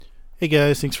Hey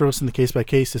guys, thanks for listening to Case by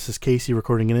Case. This is Casey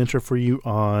recording an intro for you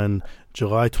on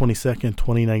July 22nd,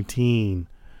 2019.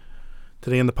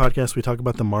 Today on the podcast, we talk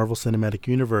about the Marvel Cinematic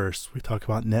Universe. We talk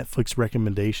about Netflix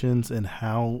recommendations and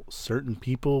how certain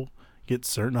people get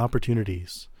certain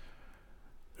opportunities.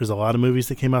 There's a lot of movies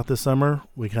that came out this summer.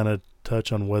 We kind of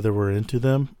touch on whether we're into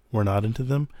them, we're not into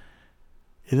them.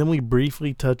 And then we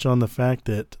briefly touch on the fact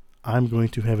that I'm going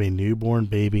to have a newborn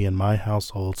baby in my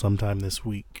household sometime this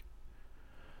week.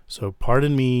 So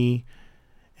pardon me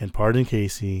and pardon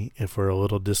Casey if we're a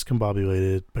little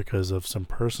discombobulated because of some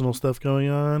personal stuff going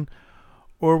on,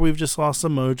 or we've just lost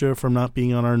some mojo from not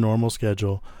being on our normal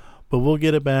schedule. But we'll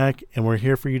get it back, and we're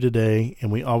here for you today,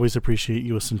 and we always appreciate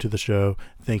you listening to the show.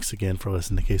 Thanks again for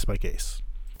listening to Case by Case.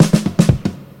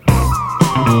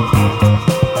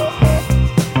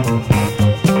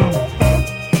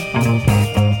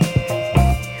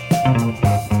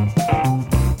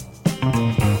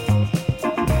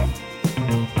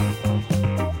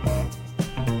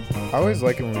 I always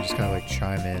like it when we just kind of like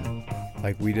chime in.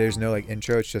 Like there's no like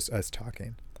intro, it's just us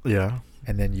talking. Yeah.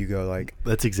 And then you go like...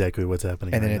 That's exactly what's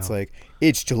happening And right then it's now. like,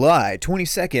 it's July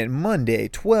 22nd, Monday,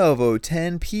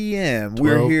 12:10 p.m.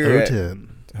 We're here at... 12:10.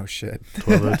 Oh, shit.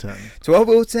 12:10.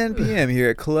 12:10 p.m.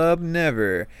 here at Club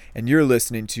Never. And you're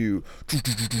listening to...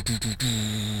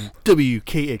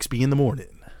 WKXB in the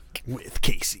morning with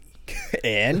Casey.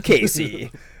 and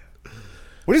Casey.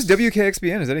 What is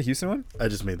WKXBN? Is that a Houston one? I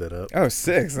just made that up. Oh,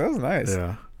 6. That was nice.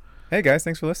 Yeah. Hey, guys.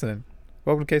 Thanks for listening.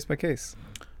 Welcome to Case by Case.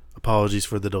 Apologies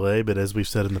for the delay, but as we've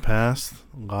said in the past,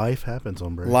 life happens,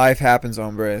 hombre. Life happens,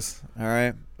 hombres. All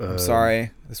right. I'm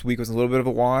sorry. This week was a little bit of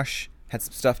a wash. Had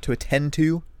some stuff to attend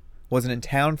to. Wasn't in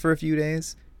town for a few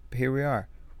days. But here we are.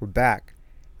 We're back.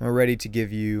 And we're ready to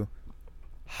give you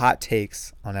hot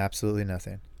takes on absolutely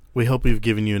nothing. We hope we've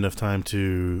given you enough time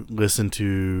to listen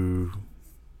to,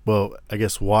 well, I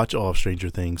guess watch all of Stranger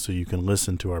Things so you can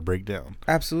listen to our breakdown.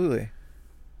 Absolutely.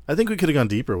 I think we could have gone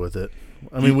deeper with it.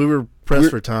 I mean, we were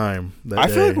pressed for time that I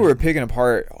day. feel like we were picking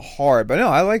apart hard, but no,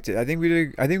 I liked it. I think we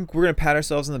did. I think we're gonna pat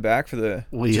ourselves on the back for the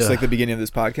just like the beginning of this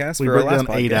podcast. We for broke our last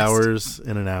down podcast. 8 hours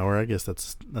in an hour. I guess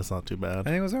that's not too bad. I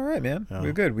think it was all right, man. Yeah. We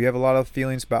were good. We have a lot of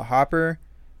feelings about Hopper.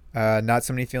 Not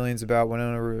so many feelings about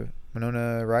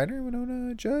Winona Ryder,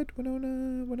 Winona Judd, Winona.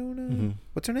 Mm-hmm.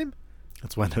 What's her name?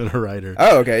 That's Winona Ryder.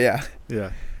 Oh, okay, yeah.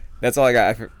 Yeah. That's all I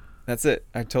got. That's it.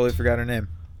 I totally forgot her name.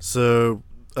 So,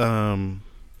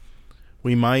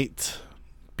 we might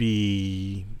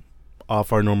be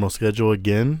off our normal schedule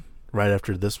again right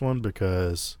after this one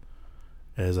because,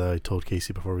 as I told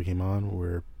Casey before we came on,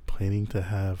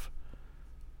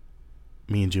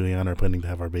 me and Juliana are planning to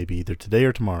have our baby either today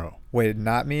or tomorrow. Wait,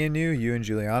 not me and you and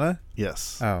Juliana?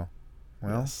 Yes. Oh,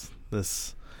 well.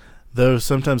 Yes. Though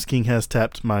sometimes King has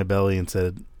tapped my belly and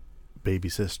said, baby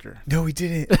sister. No, he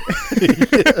didn't.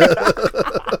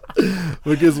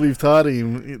 Because we've taught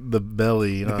him the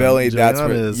belly. The belly, that's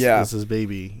what, is his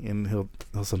baby, and he'll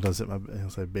sometimes he'll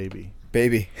say baby.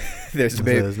 Baby. There's a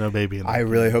baby. There's no baby in there. I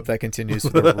really hope that continues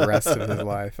for the rest of his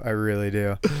life. I really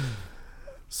do.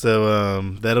 So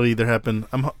that'll either happen.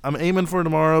 I'm aiming for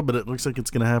tomorrow, but it looks like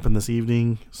it's gonna happen this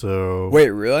evening. So wait,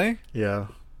 really? Yeah.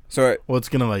 So it's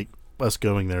gonna us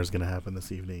going there is gonna happen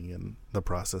this evening, and the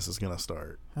process is gonna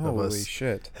start. Holy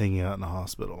shit! Hanging out in the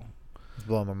hospital. It's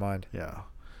blowing my mind. Yeah.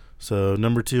 So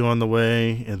number 2 on the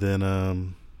way, and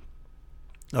then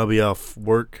I'll be off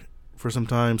work for some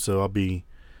time, so I'll be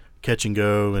catch and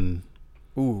go, and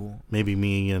maybe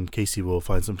me and Casey will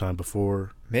find some time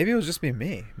before. Maybe it'll just be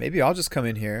me. Maybe I'll just come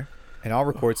in here and I'll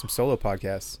record some solo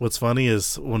podcasts. What's funny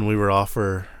is when we were off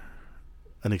for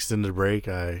an extended break,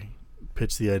 I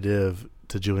pitched the idea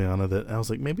to Juliana that I was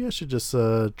like, maybe I should just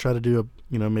try to do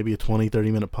maybe a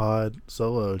 20-30 minute pod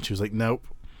solo, and she was like, nope.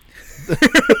 She's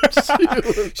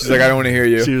like, I don't want to hear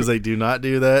you. She was like, do not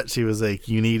do that. She was like,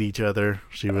 you need each other.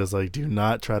 She was like, do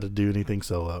not try to do anything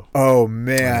solo. Oh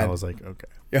man. And I was like, okay.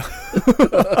 Yeah.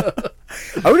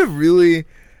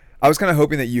 I was kind of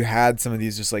hoping that you had some of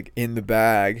these just like in the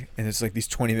bag, and it's like these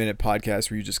 20-minute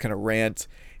podcasts where you just kind of rant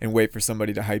and wait for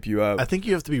somebody to hype you up. I think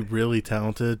you have to be really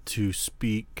talented to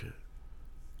speak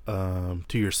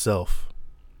to yourself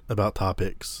about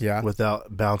topics,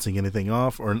 without bouncing anything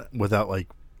off, or without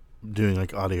doing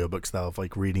audiobook style of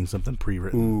reading something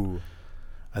pre-written. Ooh.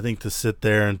 I think to sit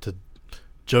there and to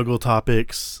juggle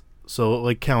topics, so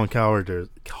like Colin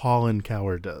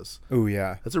Cowherd does. Oh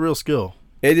yeah, that's a real skill.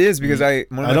 It is, because I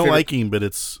don't like him, but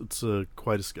it's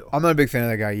quite a skill. I'm not a big fan of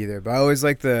that guy either, but I always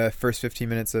like the first 15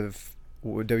 minutes of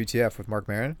WTF with Mark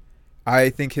Maron.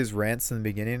 I think his rants in the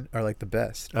beginning are the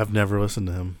best. I've never listened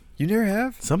to him. You never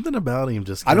have? Something about him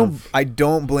just. I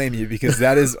don't blame you, because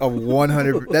that is a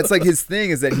 100. That's like his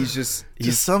thing, is that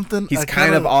he's something. He's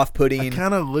kind of off-putting. I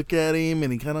kind of look at him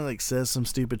and he kind of like says some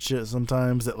stupid shit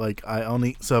sometimes that like I've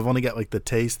only got like the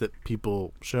taste that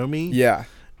people show me. Yeah.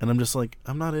 And I'm just like,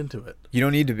 I'm not into it. You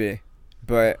don't need to be.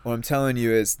 But what I'm telling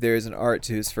you is there's an art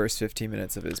to his first 15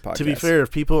 minutes of his podcast. To be fair, if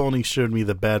people only showed me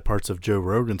the bad parts of Joe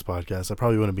Rogan's podcast, I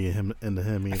probably wouldn't be into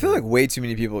him either. I feel like way too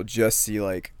many people just see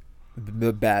like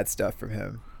the bad stuff from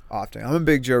him often. I'm a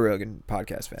big Joe Rogan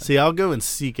podcast fan. See, I'll go and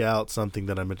seek out something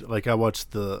that I'm like. I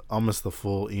watched the almost the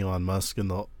full Elon Musk and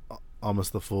the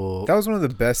almost the full. That was one of the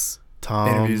best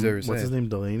interviews I've ever seen. What's his name?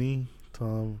 Delaney?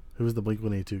 Tom? Who was the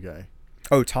Blink-182 guy?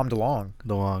 Oh, Tom DeLonge.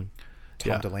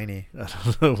 Tom Delaney. I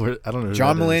don't know.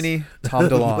 John Mulaney, Tom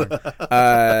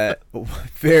DeLonge.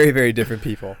 Very, very different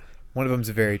people. One of them's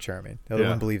very charming. The other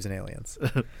one believes in aliens.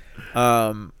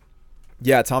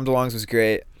 Yeah, Tom DeLonge's was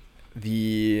great.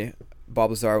 The Bob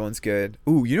Lazar one's good.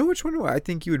 Ooh, you know which one I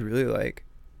think you would really like?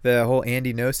 The whole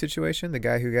Andy No situation, the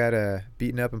guy who got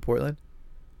beaten up in Portland.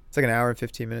 It's like an hour and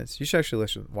 15 minutes. You should actually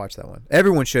watch that one.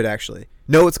 Everyone should actually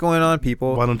know what's going on,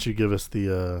 people. Why don't you give us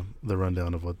the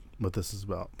rundown of what this is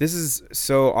about? This is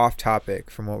so off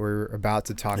topic from what we're about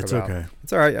to talk about. It's okay.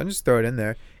 It's all right. I'll just throw it in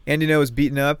there. Andy No was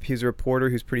beaten up. He's a reporter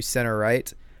who's pretty center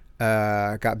right.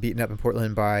 Got beaten up in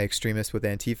Portland by extremists with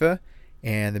Antifa.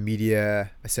 And the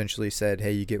media essentially said,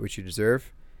 hey, you get what you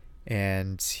deserve.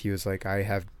 And he was like, I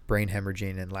have brain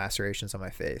hemorrhaging and lacerations on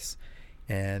my face.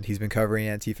 And he's been covering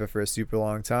Antifa for a super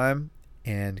long time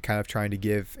and kind of trying to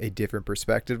give a different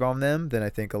perspective on them than I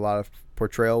think a lot of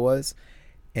portrayal was.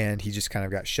 And he just kind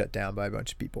of got shut down by a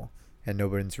bunch of people. And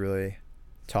nobody's really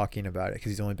talking about it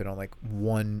because he's only been on like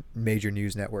one major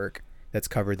news network that's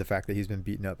covered the fact that he's been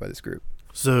beaten up by this group.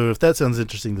 So if that sounds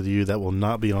interesting to you, that will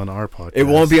not be on our podcast. It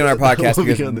won't be on our podcast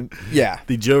because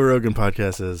the Joe Rogan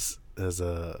podcast has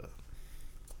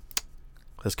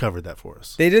covered that for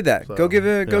us. They did that. So, go give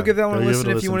that one a listen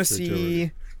if you want to to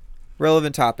see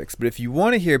relevant topics. But if you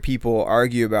want to hear people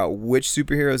argue about which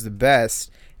superhero is the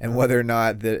best and whether or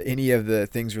not any of the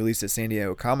things released at San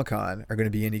Diego Comic-Con are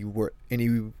going to be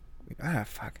any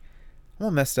fuck. I'm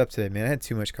all messed up today, man. I had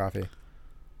too much coffee.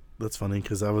 That's funny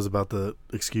because I was about to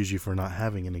excuse you for not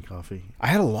having any coffee. I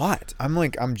had a lot. I'm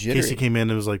jittery. Casey came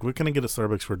in and was like, "What can I get at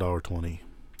Starbucks for $1.20?"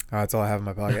 Oh, that's all I have in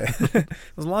my pocket. It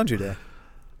was laundry day.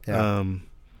 Yeah.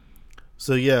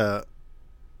 So yeah,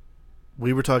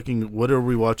 we were talking. What are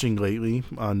we watching lately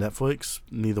on Netflix?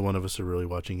 Neither one of us are really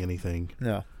watching anything.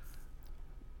 No.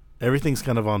 Everything's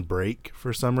kind of on break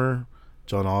for summer.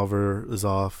 John Oliver is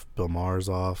off. Bill Maher is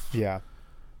off. Yeah.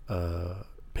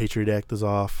 Patriot Act is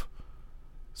off.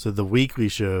 So the weekly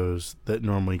shows that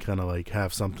normally kind of like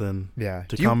have something to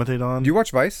commentate on. Do you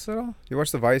watch Vice at all? Do you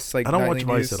watch the Vice I don't watch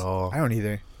Vice at all. I don't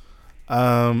either.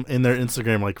 And their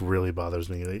Instagram like really bothers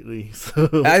me lately.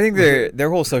 So I think their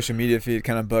whole social media feed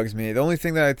kind of bugs me. The only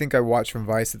thing that I think I watch from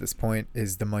Vice at this point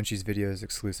is the Munchies videos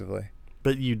exclusively.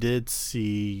 But you did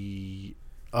see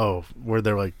where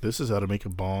they're like, this is how to make a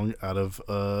bong out of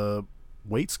a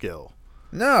weight scale.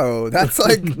 No, that's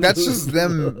just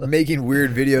them making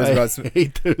weird videos about. I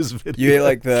hate those videos. You hate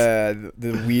like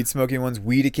the weed smoking ones,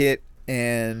 Weedikit,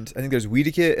 and I think there's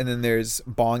Weedikit, and then there's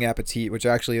Bong Appetit, which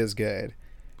actually is good.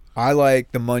 I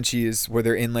like the Munchies where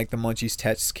they're in like the Munchies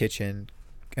test kitchen,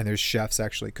 and there's chefs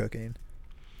actually cooking.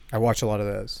 I watch a lot of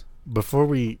those. Before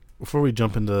we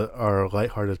jump into our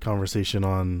lighthearted conversation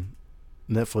on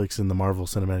Netflix and the Marvel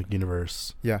Cinematic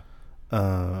Universe,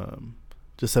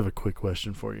 just have a quick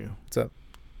question for you. What's up?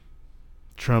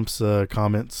 Trump's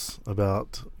comments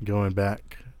about going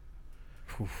back.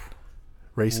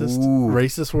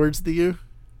 Racist words to you?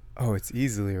 Oh, it's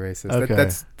easily racist. Okay.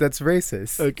 That's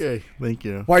racist. Okay, thank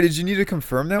you. Why did you need to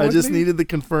confirm that? I just needed to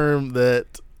confirm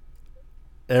that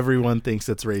everyone thinks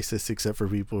it's racist except for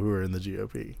people who are in the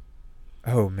GOP.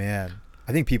 Oh man,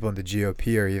 I think people in the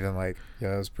GOP are even like,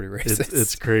 yeah, that was pretty racist.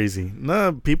 It's crazy.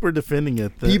 No, people are defending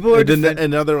it.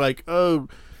 And now they're like, oh,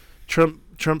 Trump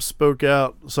spoke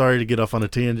out. Sorry to get off on a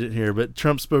tangent here, but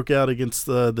Trump spoke out against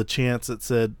the chants that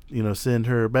said, send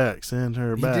her back.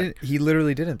 He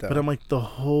literally didn't, though. But I'm like, the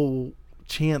whole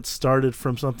chant started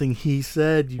from something he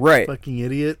said. You fucking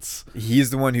idiots.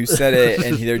 He's the one who said it,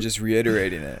 and they're just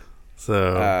reiterating it.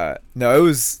 So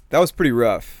no, that was pretty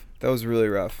rough. That was really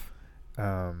rough.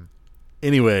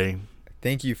 Anyway.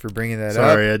 Thank you for bringing that up.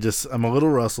 Sorry, I'm a little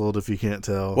rustled if you can't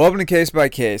tell. Welcome to Case by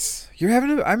Case. You're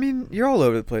all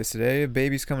over the place today. A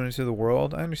baby's coming into the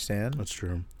world. I understand. That's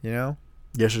true.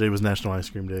 Yesterday was National Ice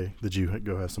Cream Day. Did you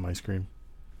go have some ice cream?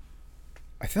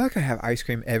 I feel like I have ice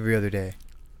cream every other day.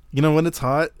 When it's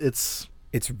hot, it's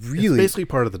It's It's really basically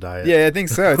part of the diet. Yeah, I think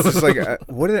so. It's just like I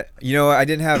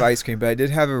didn't have ice cream, but I did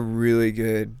have a really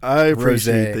good I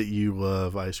appreciate rosé. that you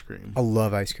love ice cream. I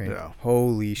love ice cream. Yeah.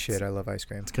 Holy shit, I love ice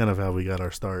cream. It's kind of how we got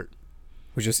our start.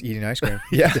 We're just eating ice cream.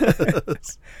 Yeah.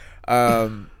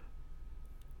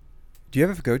 Do you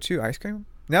have a go-to ice cream?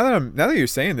 Now that you're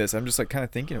saying this, I'm just like kind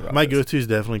of thinking about My this. go-to is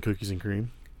definitely cookies and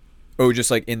cream. Oh,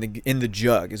 just like in the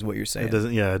jug is what you're saying.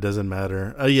 It doesn't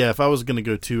matter. Yeah, if I was gonna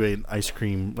go to an ice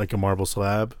cream like a marble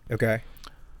slab, Okay.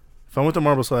 if I went to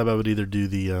marble slab, I would either do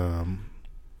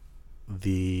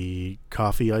the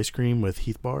coffee ice cream with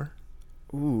Heath bar.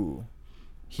 Ooh.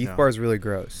 Heath Yeah. bar is really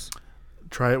gross.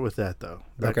 Try it with that though.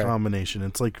 That Okay. combination.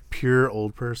 It's like pure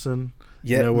old person.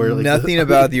 Yeah, where, like, nothing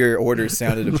about your order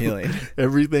sounded appealing.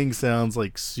 Everything sounds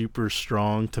like super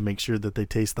strong to make sure that they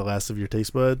taste the last of your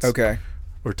taste buds. Okay.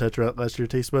 Or touch last of your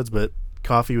taste buds, but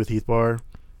coffee with Heath bar,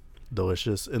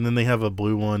 delicious. And then they have a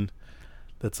blue one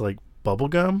that's like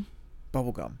bubblegum.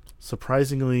 Bubblegum.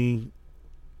 Surprisingly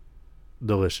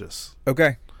delicious.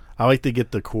 Okay. I like to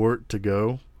get the quart to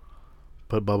go,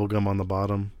 put bubblegum on the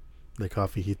bottom, the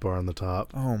coffee Heath bar on the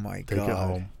top. Oh my Take god. it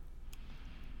home.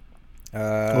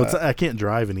 Well, I can't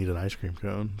drive and eat an ice cream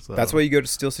cone. So. That's why you go to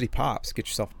Steel City Pops. Get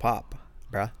yourself a pop,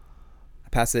 bruh.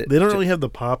 Pass it. They don't really have the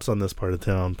Pops on this part of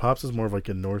town. Pops is more of like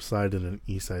a north side and an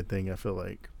east side thing, I feel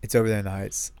like. It's over there in the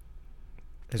Heights.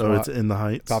 It's in the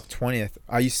Heights? Top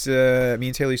 20th. Me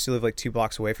and Taylor used to live like 2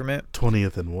 blocks away from it.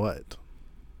 20th and what?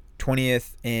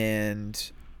 20th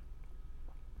and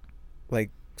like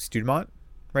Studemont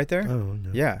right there. Oh,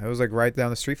 Yeah, it was like right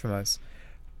down the street from us.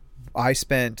 I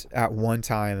spent at one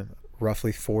time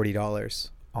roughly $40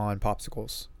 on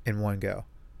popsicles in one go.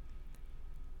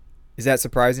 Is that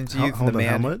surprising to you?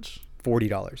 How much?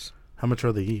 $40. How much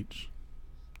are they each?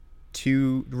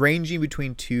 Ranging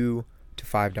between $2 to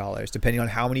 $5, depending on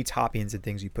how many toppings and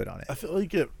things you put on it. I feel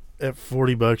like at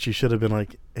 $40 you should have been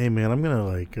like, hey man, I'm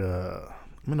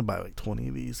gonna buy like 20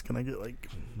 of these. Can I get like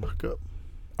hook up?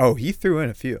 Oh, he threw in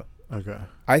a few. Okay.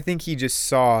 I think he just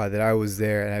saw that I was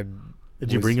there and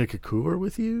Did you bring like a cooler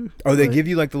with you? Oh, they give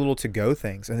you like the little to-go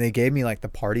things, and they gave me like the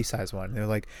party size one. They're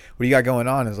like, "What do you got going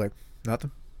on?" I was like,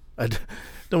 "Nothing." I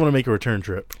don't want to make a return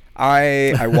trip.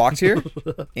 I walked here,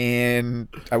 and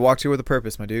I walked here with a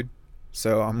purpose, my dude.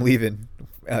 So I'm leaving.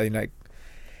 And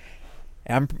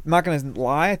I'm not gonna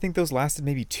lie. I think those lasted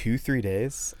maybe 2-3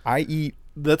 days.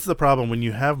 That's the problem. When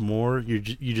you have more, you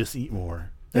just eat more.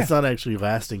 Yeah. It's not actually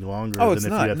lasting longer Oh, than it's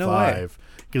if not. you had No 5.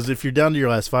 Because if you're down to your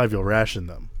last 5, you'll ration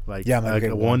them. Like, Yeah, I'm like,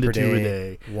 okay, 1 to per 2 a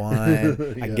day. One.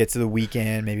 I Yeah. get to the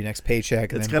weekend, maybe next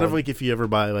paycheck. And It's then kind of boom. like if you ever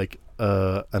buy like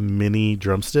a mini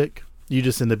drumstick, you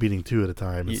just end up eating 2 at a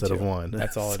time Eat instead of 2. 1.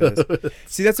 That's all it is.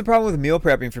 See, that's the problem with meal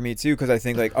prepping for me too, because I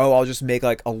think like, oh, I'll just make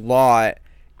like a lot,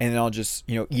 and then I'll just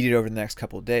eat it over the next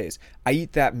couple of days. I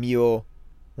eat that meal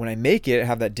when I make it, I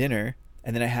have that dinner,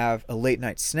 and then I have a late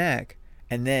night snack,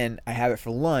 and then I have it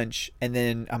for lunch, and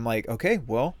then I'm like, okay,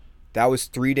 well, that was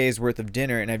 3 days worth of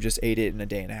dinner, and I've just ate it in a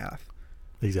day and a half.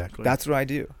 Exactly. That's what I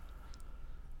do.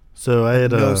 So I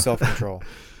had No self-control.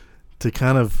 to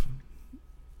kind of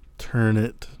turn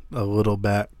it a little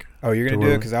back. Oh, you're gonna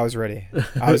do it because I was ready.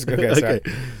 I was okay. Sorry.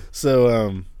 Okay.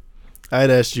 So I had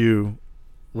asked you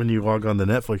when you log on to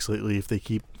Netflix lately if they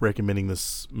keep recommending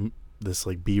this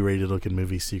like B-rated looking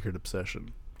movie, Secret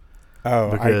Obsession.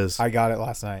 Oh, because I got it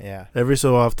last night. Yeah. every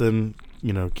so often,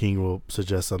 King will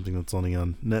suggest something that's only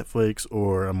on Netflix,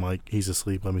 or I'm like, he's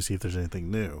asleep. Let me see if there's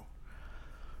anything new.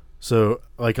 So,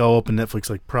 like, I'll open Netflix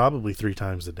like probably 3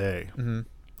 times a day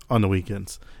on the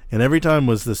weekends, and every time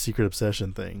was the Secret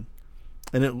Obsession thing.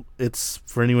 And it's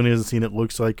for anyone who hasn't seen it,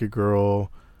 looks like a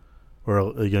girl or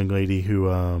a young lady who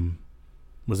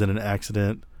was in an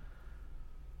accident,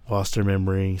 lost her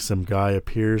memory. Some guy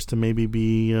appears to maybe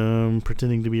be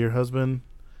pretending to be her husband.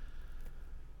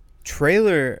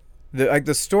 Trailer,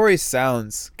 the story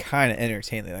sounds kind of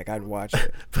entertaining. Like I'd watch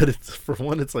it. But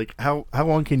it's like how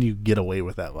long can you get away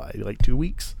with that lie? Like 2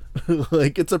 weeks?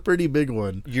 Like, it's a pretty big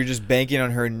one. You're just banking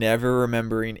on her never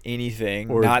remembering anything,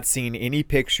 Or not seeing any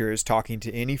pictures, talking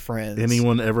to any friends,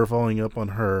 anyone ever following up on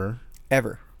her,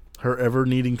 ever. her ever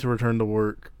needing to return to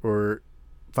work or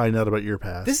find out about your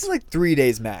past. This is like 3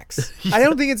 days max.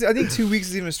 I think 2 weeks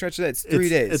is even a stretch of that. It's 3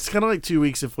 days. It's kind of like 2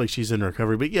 weeks if like she's in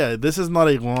recovery. But yeah, this is not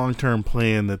a long-term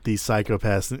plan that these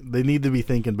psychopaths, they need to be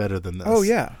thinking better than this. Oh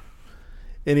yeah.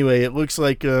 Anyway, it looks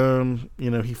like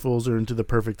he fools her into the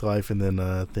perfect life, and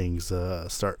then things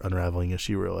start unraveling as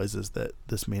she realizes that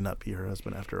this may not be her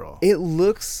husband after all. It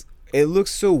looks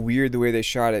so weird the way they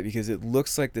shot it, because it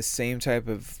looks like the same type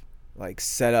of like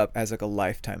setup as like a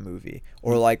Lifetime movie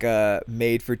or like a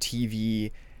made for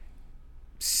TV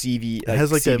CV, It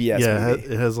has like CBS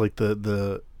movie. it has like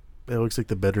the it looks like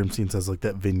the bedroom scenes has like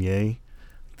that vignette,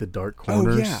 the dark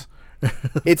corners. Oh yeah.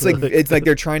 It's like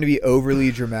they're trying to be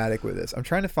overly dramatic with this. I'm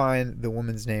trying to find the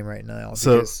woman's name right now.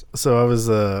 So I was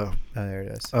oh, there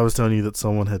it is. I was telling you that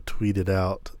someone had tweeted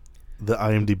out the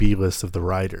IMDb list of the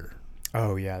writer.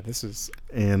 Oh yeah, this is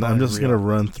and I'm just gonna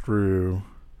run through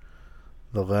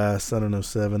the last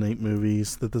 7-8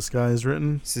 movies that this guy has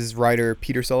written. This is writer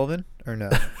Peter Sullivan or no?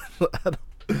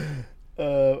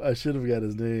 I should have got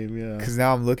his name, yeah. Because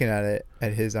now I'm looking at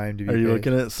his IMDb. Are you page.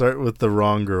 looking at Start with The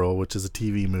Wrong Girl, which is a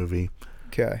TV movie?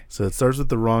 Okay. So it starts with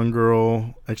The Wrong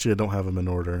Girl. Actually, I don't have them in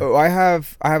order. Oh, I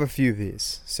have a few of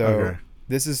these. So Okay.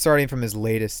 This is starting from his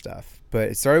latest stuff, but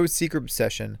it started with Secret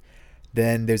Obsession.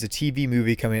 Then there's a TV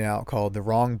movie coming out called The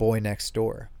Wrong Boy Next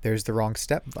Door. There's The Wrong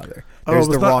Stepmother. There's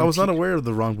I was not aware of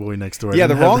The Wrong Boy Next Door. Yeah,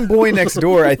 The Wrong Boy Next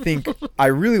Door. I think I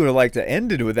really would have liked to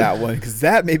end it with that one because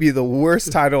that may be the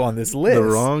worst title on this list. The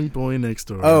Wrong Boy Next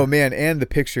Door. Oh man, and the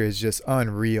picture is just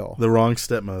unreal. The Wrong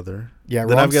Stepmother. Yeah.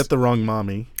 Then I've got The Wrong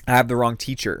Mommy. I have The Wrong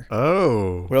Teacher.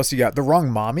 Oh. What else you got? The Wrong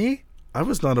Mommy? I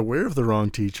was not aware of The Wrong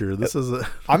Teacher. This is a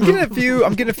I'm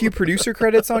getting a few producer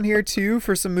credits on here too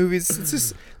for some movies.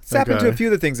 Let's tap into a few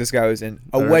of the things this guy was in.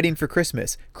 Wedding for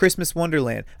Christmas, Christmas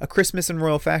Wonderland, A Christmas in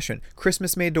Royal Fashion,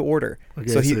 Christmas Made to Order. Okay,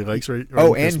 so he likes and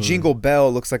Christmas. Jingle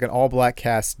Bell looks like an all-black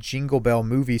cast Jingle Bell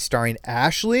movie starring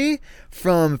Ashley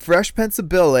from Fresh Prince of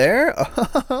Bel-Air.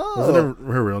 Wasn't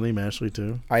her real name Ashley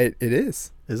too? It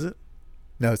is. Is it?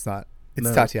 No, it's not. It's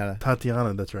Tatiana.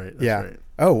 Tatiana, that's right. Yeah. Right.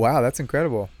 Oh wow, that's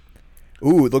incredible.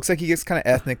 Ooh, it looks like he gets kind of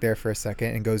ethnic there for a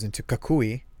second and goes into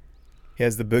Kakui. He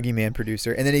has the boogeyman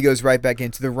producer, and then he goes right back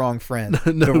into The Wrong Friend,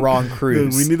 The Wrong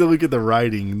Cruise. We need to look at the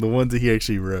writing, the ones that he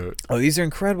actually wrote. Oh, these are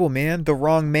incredible, man. The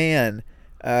Wrong Man.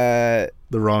 The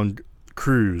Wrong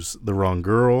Cruise, The Wrong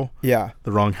Girl. Yeah.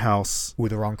 The Wrong House. Ooh,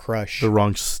 The Wrong Crush. The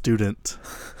Wrong Student.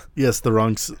 Yes, The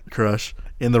Wrong Crush.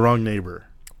 And The Wrong Neighbor.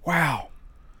 Wow.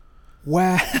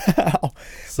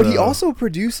 So, but he also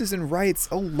produces and writes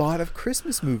a lot of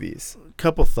Christmas movies.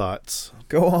 Couple thoughts.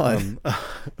 Go on.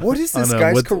 What is this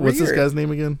guy's career? What's this guy's name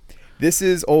again? This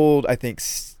is old, I think,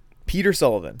 Peter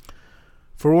Sullivan.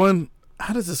 For one,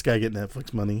 how does this guy get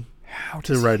Netflix money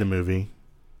to write a movie?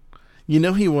 You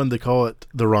know he wanted to call it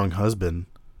The Wrong Husband.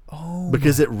 Oh.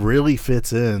 Because it really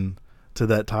fits in to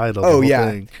that title. Oh,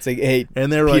 yeah. Thing. It's like, hey,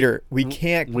 and they're Peter,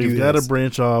 like, we've got to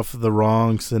branch off the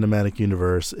Wrong cinematic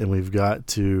universe, and we've got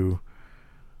to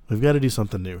do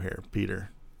something new here, Peter.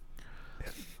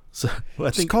 So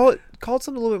I think call it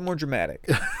something a little bit more dramatic.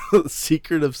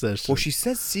 Secret Obsession. Well, she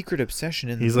says Secret Obsession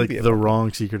in the He's movie. He's like the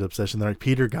wrong Secret Obsession. They're like,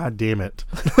 Peter, God damn it.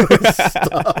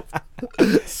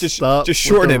 Stop. Just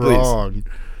shorten it, please.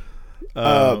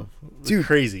 Dude,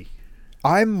 crazy.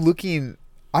 I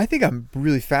think I'm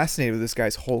really fascinated with this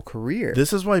guy's whole career.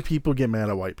 This is why people get mad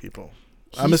at white people.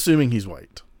 I'm assuming he's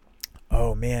white.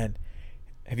 Oh, man.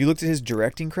 Have you looked at his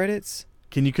directing credits?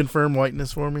 Can you confirm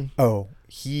whiteness for me? Oh,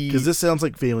 because this sounds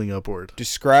like failing upward.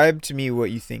 Describe to me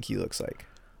what you think he looks like.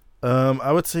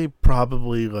 I would say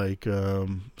probably like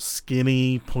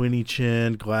skinny, pointy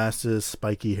chin, glasses,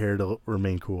 spiky hair to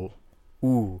remain cool.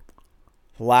 Ooh.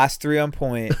 Last three on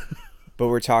point, but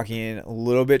we're talking a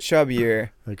little bit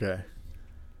chubbier. Okay.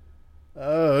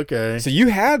 Oh, okay. So you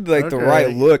had like the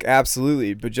right look,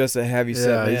 absolutely, but just a heavy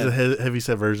set man. Yeah, he's a heavy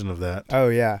set version of that. Oh,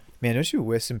 yeah. Man, don't you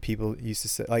wish some people used to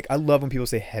say, like, I love when people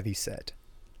say heavy set.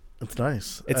 It's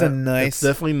nice. It's a nice. It's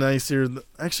definitely nicer.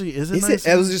 Actually, is it nice?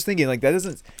 I was just thinking, like, that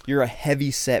doesn't, you're a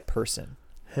heavy set person.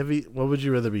 Heavy, what would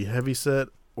you rather be, heavy set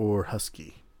or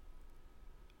husky?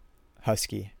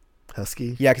 Husky.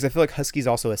 Husky? Yeah, because I feel like husky's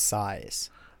also a size.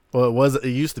 Well, it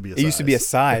used to be a size. It used to be a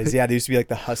size. Yeah, there used to be like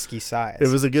the husky size. It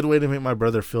was a good way to make my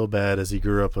brother feel bad as he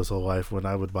grew up his whole life when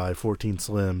I would buy 14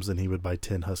 Slims and he would buy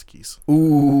 10 Huskies.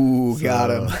 Ooh, so, got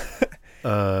him.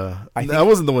 I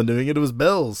wasn't the one doing it. It was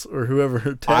Bells or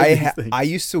whoever. I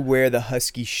used to wear the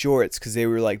husky shorts because they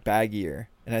were like baggier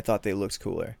and I thought they looked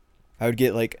cooler. I would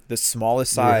get like the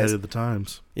smallest size. You were ahead of the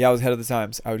times. Yeah, I was ahead of the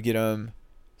times. I would get them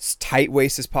as tight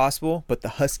waist as possible, but the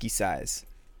husky size.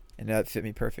 And that fit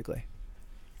me perfectly.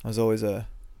 I was always had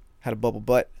a bubble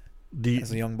butt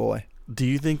as a young boy. Do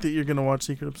you think that you're going to watch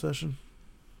Secret Obsession?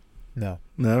 No.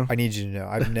 No? I need you to know.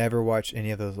 I've never watched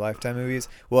any of those Lifetime movies.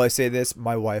 Well, I say this,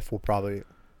 my wife will probably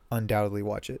undoubtedly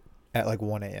watch it at like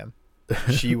 1 a.m.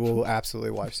 She will absolutely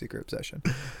watch Secret Obsession.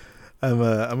 I'm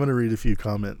going to read a few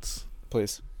comments.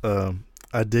 Please.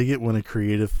 I dig it when a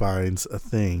creative finds a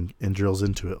thing and drills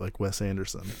into it like Wes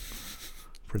Anderson.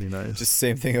 Pretty nice. Just the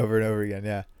same thing over and over again,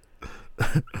 yeah.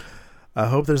 I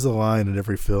hope there's a line in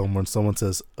every film when someone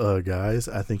says, guys,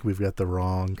 I think we've got the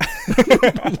wrong.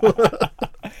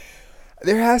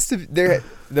 There has to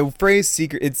the phrase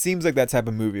secret. It seems like that type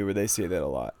of movie where they say that a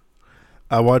lot.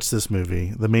 I watched this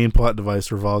movie. The main plot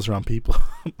device revolves around people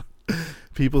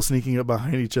sneaking up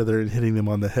behind each other and hitting them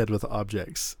on the head with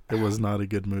objects. It was not a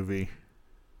good movie.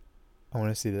 I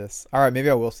want to see this. All right, maybe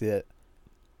I will see it.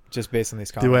 Just based on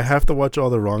these comments. Do I have to watch all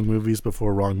the wrong movies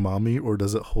before Wrong Mommy, or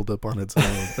does it hold up on its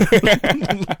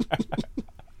own?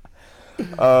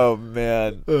 Oh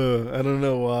man, I don't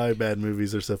know why bad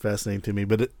movies are so fascinating to me,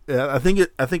 but I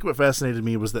think what fascinated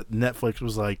me was that Netflix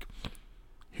was like,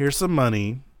 "Here's some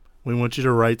money. We want you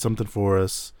to write something for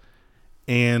us,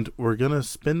 and we're gonna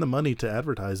spend the money to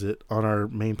advertise it on our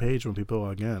main page when people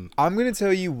log in." I'm gonna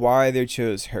tell you why they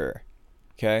chose her.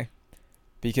 Okay,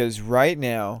 because right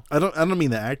now, I don't mean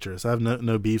the actress. I have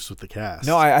no beefs with the cast.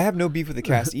 no, I have no beef with the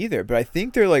cast either. But I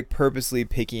think they're like purposely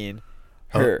picking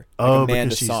her, like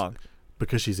Amanda Song.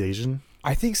 Because she's Asian?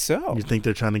 I think so. You think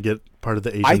they're trying to get part of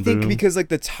the Asian I think boom? because like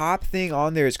the top thing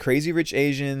on there is Crazy Rich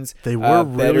Asians. They were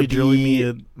really drilling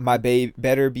me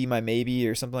Better Be My Maybe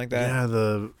or something like that.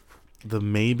 Yeah, the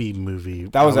Maybe movie.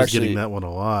 That was I was actually getting that one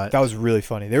a lot. That was really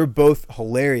funny. They were both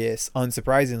hilarious,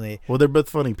 unsurprisingly. Well, they're both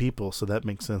funny people, so that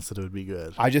makes sense that it would be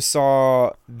good. I just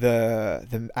saw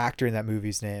the actor in that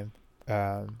movie's name.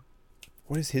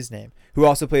 What is his name? Who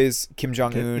also plays Kim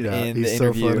Jong-un in the interview.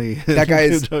 So funny. That guy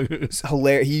is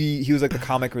hilarious. He was like the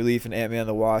comic relief in Ant-Man and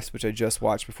the Wasp, which I just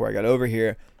watched before I got over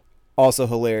here. Also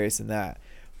hilarious in that.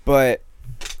 But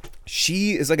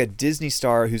she is like a Disney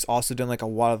star who's also done like a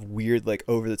lot of weird, like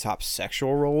over-the-top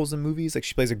sexual roles in movies. Like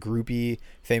she plays a groupie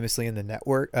famously in The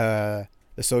Network, The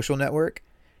Social Network.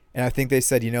 And I think they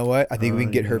said, you know what? I think we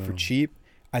can get her for cheap.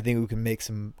 I think we can make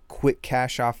some quick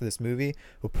cash off of this movie.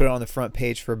 We'll put it on the front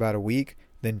page for about a week.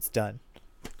 Then it's done.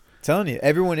 I'm telling you,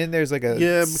 everyone in there is like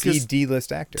a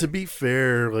D-list actor. To be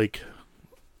fair, like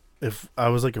if I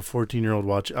was like a 14-year-old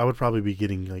watch, I would probably be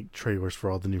getting like trailers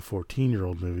for all the new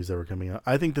 14-year-old movies that were coming out.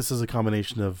 I think this is a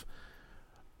combination of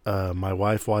my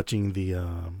wife watching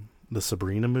the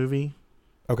Sabrina movie,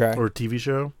 okay, or TV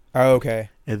show. Oh, okay.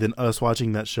 And then us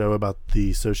watching that show about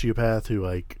the sociopath who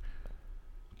like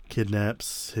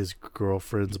kidnaps his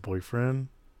girlfriend's boyfriend.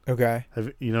 Okay.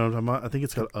 You know what I'm talking about? I think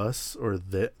it's called Us or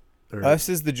That. Or Us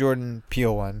is the Jordan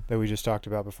Peele one that we just talked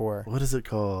about before. What is it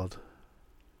called?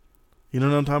 You know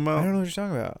what I'm talking about? I don't know what you're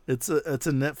talking about. It's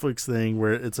a Netflix thing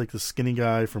where it's like the skinny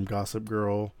guy from Gossip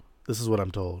Girl. This is what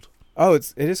I'm told. Oh,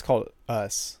 it is called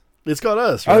Us. It's called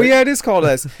Us, right? Oh yeah, it is called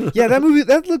Us. Yeah, that movie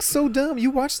that looks so dumb.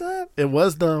 You watched that? It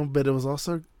was dumb, but it was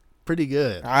also pretty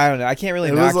good. I don't know. I can't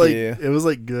really knock you. It was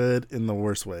like good in the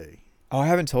worst way. Oh, I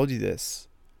haven't told you this.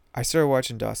 I started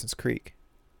watching Dawson's Creek.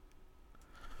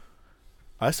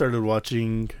 I started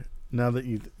watching. Now that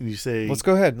you say, let's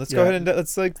go ahead. Let's go ahead and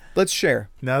let's share.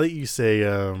 Now that you say,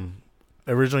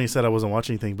 originally you said I wasn't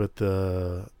watching anything, but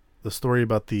the story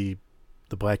about the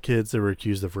black kids that were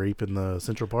accused of rape in the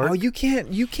Central Park. Oh, you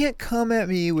can't come at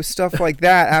me with stuff like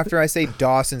that after I say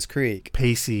Dawson's Creek.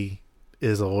 Pacey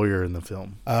is a lawyer in the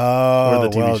film. Oh, or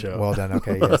the TV show. Well done.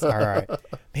 Okay, yes. All right.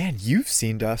 Man, you've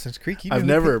seen Dawson's Creek. I've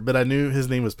never, but I knew his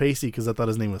name was Pacey because I thought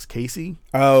his name was Casey.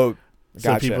 Oh, gotcha.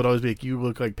 So people would always be like, "You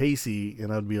look like Pacey,"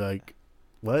 and I'd be like,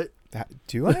 "What?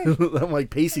 Do I?" I'm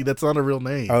like, "Pacey, that's not a real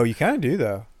name." Oh, you kind of do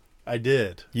though. I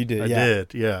did. You did. I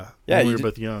did. Yeah. Yeah. When we were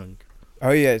both young.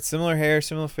 Oh yeah, similar hair,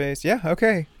 similar face. Yeah.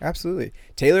 Okay. Absolutely.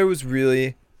 Taylor was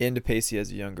really into Pacey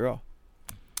as a young girl.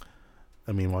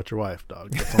 I mean, watch your wife,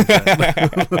 dog.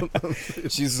 That's all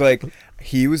She's like,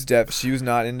 he was deaf. She was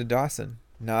not into Dawson.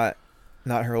 Not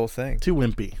her whole thing. Too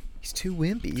wimpy. He's too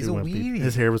wimpy. He's a weenie.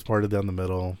 His hair was parted down the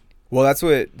middle. Well, that's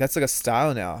like a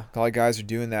style now. A lot of guys are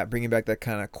doing that, bringing back that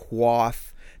kind of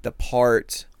coif, the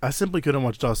part. I simply couldn't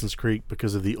watch Dawson's Creek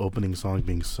because of the opening song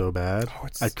being so bad. Oh,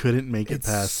 I couldn't make it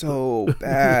past. It's so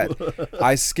bad.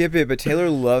 I skip it, but Taylor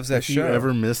loves that show. If you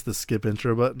ever miss the skip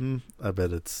intro button, I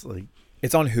bet it's like.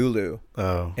 It's on Hulu.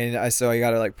 Oh. And so I got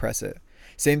to like press it.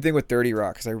 Same thing with 30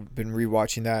 Rock because I've been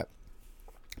rewatching that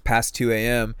past 2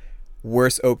 a.m.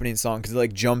 Worst opening song because it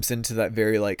like jumps into that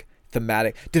very like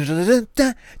thematic.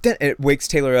 It wakes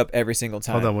Taylor up every single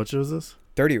time. Hold on, what show is this?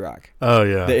 30 Rock. Oh,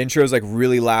 yeah. The intro is like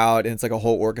really loud and it's like a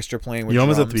whole orchestra playing with You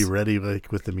almost drums. have to be ready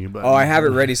like with the mute button. Oh, I have it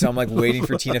ready. So I'm like waiting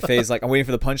for Tina Fey's like I'm waiting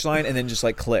for the punchline and then just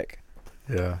like click.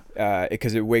 Yeah.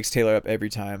 Because it wakes Taylor up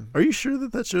every time. Are you sure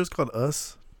that show's called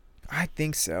Us? I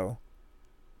think so.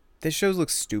 This show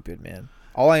looks stupid, man.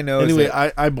 All I know anyway, is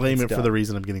I blame it for the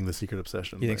reason I'm getting the Secret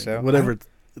Obsession. You think so? Whatever,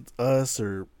 it's Us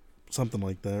or something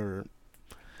like that. Or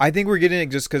I think we're getting it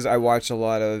just because I watch a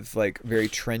lot of like very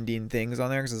trending things on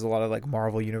there because there's a lot of like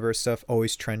Marvel Universe stuff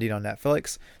always trending on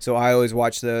Netflix. So I always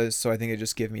watch those. So I think it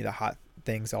just gives me the hot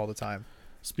things all the time.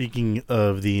 Speaking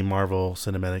of the Marvel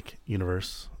Cinematic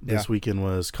Universe, this weekend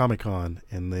was Comic-Con,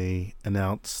 and they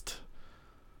announced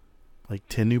like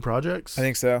 10 new projects. I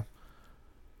think so.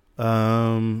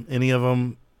 Any of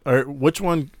them, or which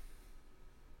one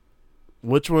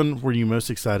were you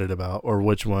most excited about, or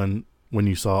which one, when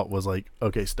you saw it, was like,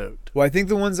 okay, stoked? Well, I think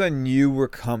the ones I knew were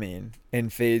coming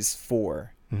in Phase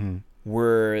 4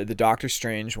 were the Doctor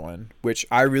Strange one, which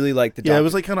I really liked. It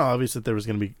was like kind of obvious that there was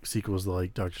going to be sequels to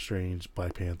like Doctor Strange,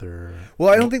 Black Panther. Well,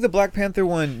 I don't think the Black Panther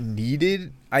one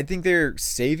needed. I think they're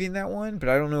saving that one, but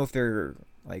I don't know if they're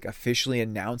like officially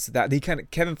announced that.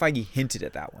 Kevin Feige hinted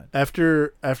at that one.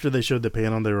 After they showed the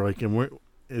panel, they were like,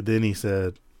 then he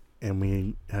said, and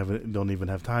we don't even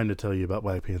have time to tell you about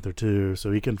Black Panther 2.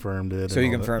 So he confirmed it. So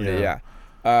he confirmed it, yeah.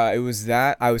 It was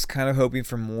that. I was kind of hoping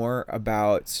for more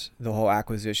about the whole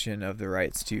acquisition of the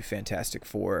rights to Fantastic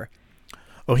Four.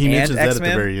 Oh, he mentions that X-Men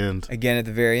at the very end. Again, at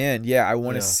the very end. Yeah, I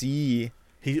want to see.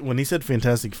 When he said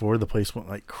Fantastic Four, the place went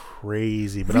like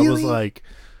crazy. But really? I was like,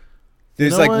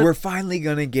 there's like, we're finally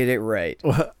going to get it right.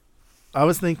 Well, I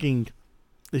was thinking,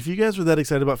 if you guys were that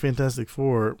excited about Fantastic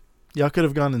Four, y'all could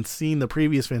have gone and seen the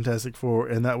previous Fantastic Four,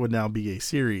 and that would now be a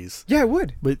series. Yeah, it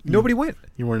would. But nobody went.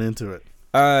 You weren't into it.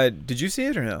 Did you see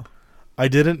it or no? I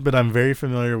didn't, but I'm very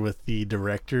familiar with the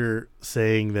director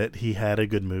saying that he had a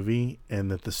good movie and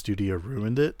that the studio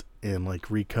ruined it and like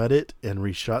recut it and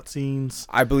reshot scenes.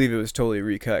 I believe it was totally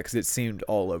recut because it seemed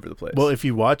all over the place. Well, if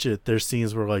you watch it, there's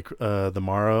scenes where like the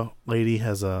Mara lady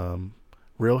has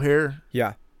real hair.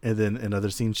 Yeah. And then in other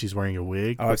scenes she's wearing a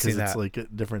wig because it's like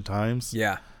at different times.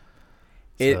 Yeah.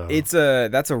 So.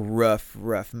 That's a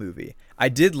rough movie. I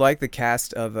did like the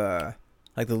cast of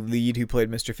like the lead who played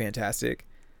Mr. Fantastic.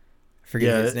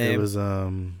 Forget his name. It was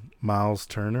Miles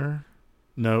Turner.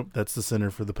 Nope, that's the center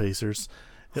for the Pacers.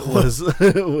 It was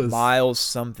Miles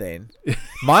something.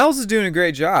 Miles is doing a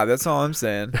great job. That's all I'm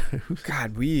saying.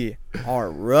 God, we are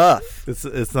rough.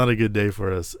 It's not a good day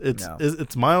for us.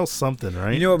 It's Miles something,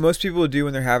 right? You know what most people would do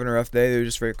when they're having a rough day? They would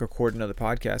just record another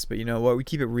podcast. But you know what? We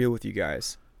keep it real with you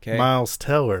guys. Okay. Miles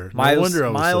Teller. Miles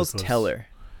Teller.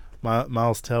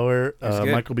 Miles Teller.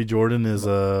 Michael B. Jordan is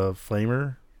a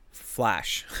Flamer.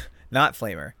 Flash, not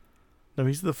Flamer. No,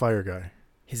 he's the fire guy.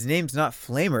 His name's not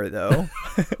Flamer, though.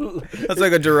 That's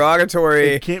like a derogatory.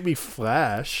 It can't be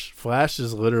Flash. Flash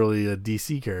is literally a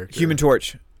DC character. Human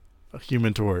Torch. A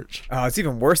Human Torch. Oh, it's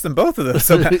even worse than both of those.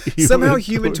 Somehow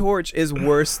Human Torch is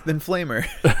worse than Flamer.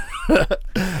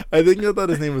 I think I thought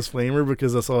his name was Flamer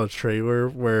because I saw a trailer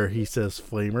where he says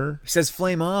Flamer. He says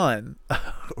Flame On.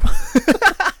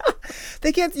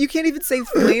 You can't even say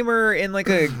Flamer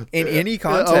in any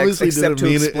context except to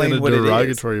explain what it is. In a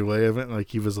derogatory way, I meant like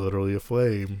he was literally a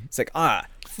flame. It's like,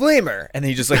 Flamer, and then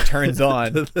he just like turns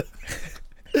on.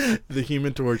 The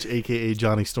Human Torch, aka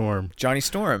Johnny Storm. Johnny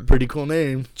Storm. Pretty cool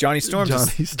name. Johnny Storm's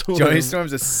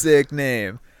a sick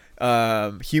name.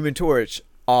 Human Torch,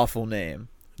 awful name.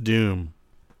 Doom,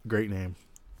 great name.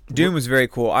 Doom was very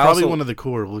cool. Probably one of the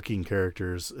cooler looking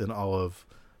characters in all of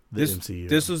the MCU.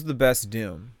 This was the best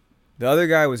Doom. The other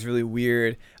guy was really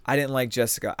weird. I didn't like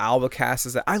Jessica Alba cast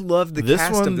as that. I loved the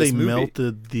cast of this movie. They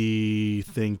melted the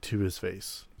thing to his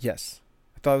face. Yes.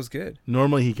 I thought it was good.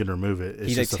 Normally he can remove it.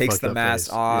 He takes the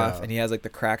mask off and he has like the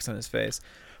cracks on his face.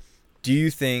 Do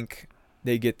you think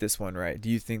they get this one right?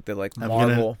 Do you think that like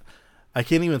Marvel... I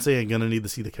can't even say I'm going to need to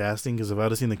see the casting because if I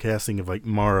would have seen the casting of like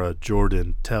Mara,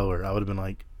 Jordan, Teller, I would have been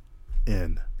like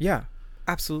in. Yeah,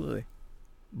 absolutely.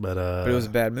 But it was a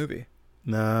bad movie.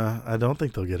 Nah, I don't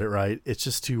think they'll get it right. It's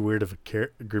just too weird of a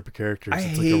group of characters.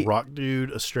 It's like a rock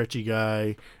dude, a stretchy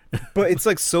guy. But it's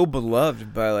like so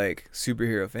beloved by like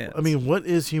superhero fans. I mean, what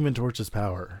is Human Torch's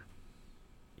power?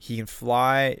 He can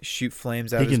fly, shoot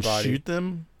flames out of his body. He can shoot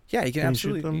them? Yeah, he can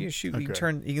absolutely. He can shoot.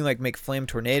 Okay. He can like make flame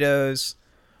tornadoes.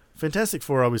 Fantastic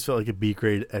Four always felt like a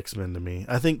B-grade X-Men to me.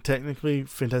 I think technically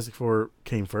Fantastic Four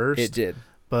came first. It did.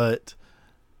 But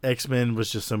X-Men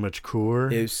was just so much cooler.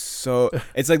 It's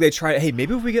like they tried, hey,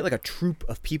 maybe if we get like a troop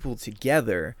of people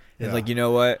together, and like, you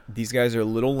know what? These guys are a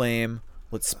little lame.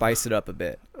 Let's spice it up a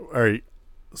bit. All right.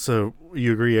 So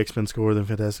you agree X-Men score than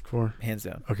Fantastic Four? Hands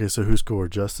down. Okay, so who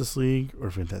scored, Justice League or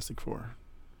Fantastic Four?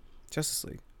 Justice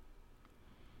League.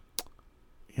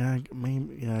 Yeah,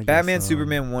 maybe. Yeah, Batman,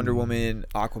 Superman, Wonder Woman,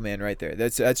 Aquaman, right there.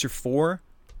 That's your four.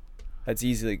 That's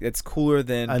easily. That's cooler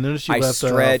than. I noticed you left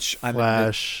off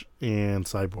Flash and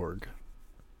Cyborg.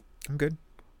 I'm good.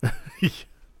 I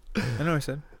know what I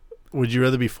said. Would you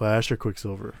rather be Flash or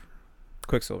Quicksilver?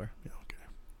 Quicksilver. Yeah. Okay.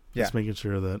 Yeah. Just making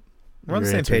sure that we're on the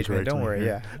same page, man. Don't worry.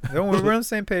 Yeah. Don't worry. We're on the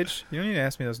same page. You don't need to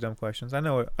ask me those dumb questions. I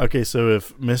know it. Okay, so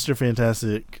if Mr.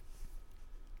 Fantastic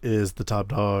is the top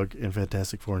dog in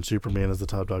Fantastic Four and Superman is the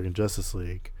top dog in Justice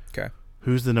League. Okay.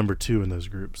 Who's the number 2 in those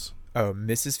groups? Oh,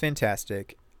 Mrs.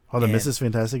 Fantastic. Oh, the Mrs.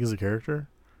 Fantastic is a character?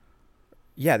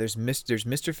 Yeah, there's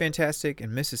Mr. Fantastic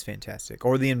and Mrs. Fantastic,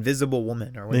 or the Invisible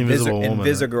Woman, or The Invisible Woman,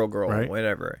 Invisigirl, right?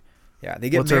 Whatever. Yeah, they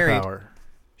get What's married. her power?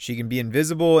 She can be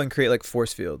invisible and create like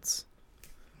force fields.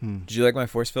 Did you like my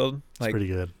force field? It's pretty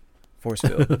good. Force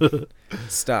field.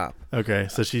 Stop. Okay,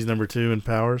 so she's number 2 in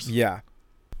powers? Yeah.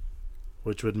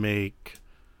 Which would make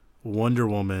Wonder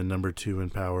Woman number 2 in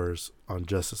powers on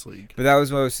Justice League. But that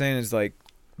was what I was saying is like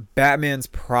Batman's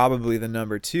probably the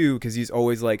number 2 because he's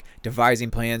always like devising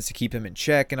plans to keep him in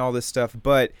check and all this stuff.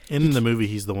 But in the movie,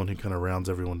 he's the one who kind of rounds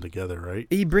everyone together, right?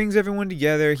 He brings everyone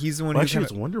together. He's the one who actually,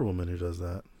 it's Wonder Woman who does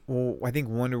that. Well, I think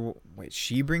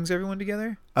she brings everyone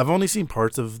together? I've only seen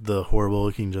parts of the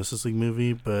horrible-looking Justice League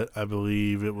movie, but I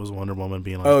believe it was Wonder Woman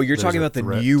being like, oh, you're talking about the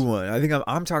new one. I think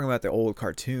I'm talking about the old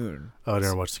cartoon. Oh, I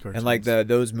never watched the cartoon. And like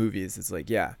those movies, it's like,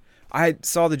 yeah. I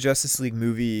saw the Justice League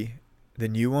movie, the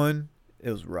new one.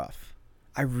 It was rough.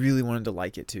 I really wanted to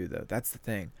like it too, though. That's the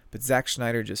thing. But Zack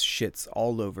Snyder just shits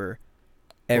all over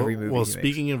every movie. Well,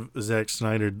 speaking of Zack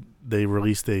Snyder, they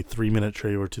released a 3-minute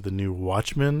trailer to the new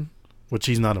Watchmen, which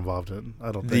he's not involved in.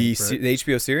 I don't think. The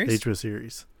HBO series. The HBO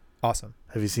series. Awesome.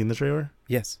 Have you seen the trailer?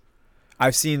 Yes.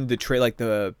 I've seen the like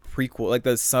the prequel, like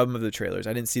some of the trailers.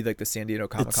 I didn't see like the San Diego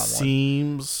Comic-Con one. It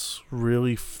seems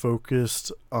really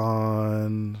focused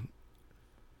on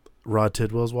Rod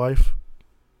Tidwell's wife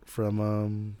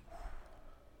from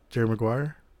Jerry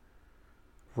Maguire.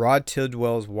 Rod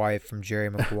Tidwell's wife from Jerry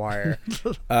Maguire.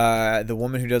 The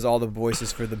woman who does all the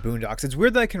voices for the Boondocks. It's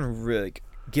weird that I can really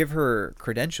give her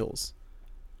credentials.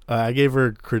 I gave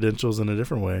her credentials in a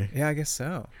different way. Yeah, I guess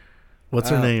so. What's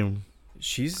her name?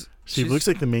 She looks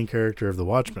like the main character of The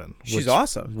Watchmen. She's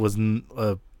awesome. Was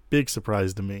a big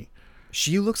surprise to me.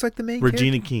 She looks like the main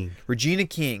Regina character? King.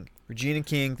 Regina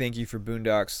King, thank you for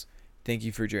Boondocks. Thank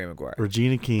you for Jerry Maguire.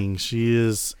 Regina King. She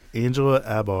is Angela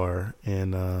Abar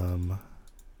in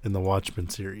the Watchmen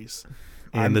series.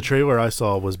 And the trailer I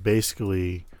saw was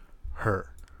basically her.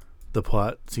 The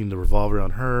plot seemed to revolve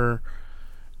around her.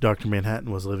 Dr.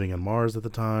 Manhattan was living on Mars at the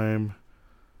time.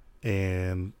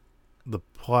 And the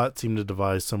plot seemed to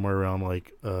devise somewhere around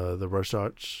like the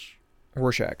Rorschach. I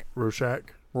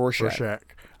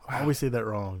always say that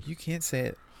wrong. You can't say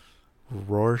it.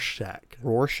 Rorschach.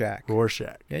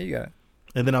 Yeah, you got it.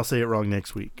 And then I'll say it wrong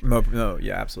next week. No,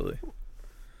 yeah, absolutely.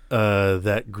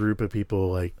 That group of people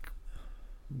like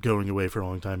going away for a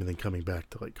long time and then coming back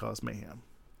to like cause mayhem.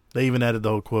 They even added the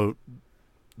whole quote,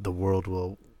 "The world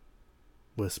will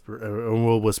whisper, or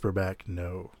will whisper back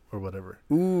no," or whatever.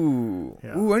 Ooh.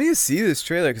 Yeah. Ooh, I need to see this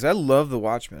trailer because I love The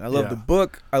Watchmen. I love the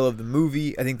book. I love the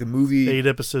movie. I think the movie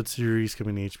 8-episode series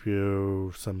coming to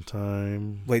HBO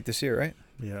sometime late this year, right?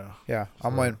 Yeah. Yeah.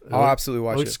 I'll absolutely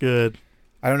watch it. Looks good.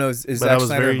 I don't know. Is Zack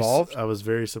Snyder involved? I was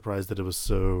very surprised that it was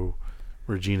so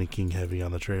Regina King heavy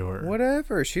on the trailer.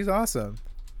 Whatever. She's awesome.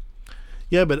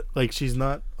 Yeah, but like she's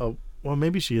not well,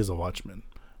 maybe she is a Watchman,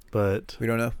 but we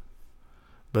don't know.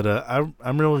 But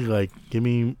I'm really like give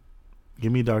me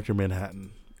Dr.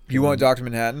 Manhattan. You want Dr.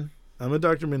 Manhattan? I'm a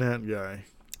Dr. Manhattan guy.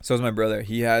 So is my brother.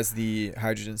 He has the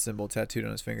hydrogen symbol tattooed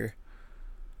on his finger.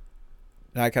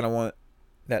 And I kind of want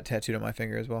that tattooed on my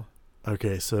finger as well.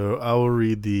 Okay, so I will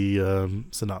read the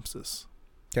synopsis.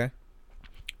 Okay.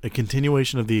 A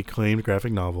continuation of the acclaimed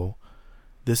graphic novel,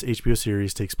 this HBO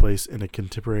series takes place in a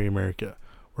contemporary America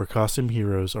where costume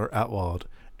heroes are outlawed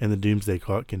and the doomsday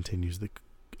clock continues the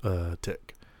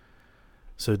tick.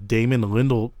 So Damon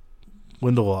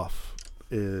Lindelof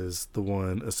is the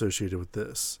one associated with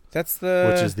this.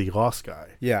 Which is the Lost guy.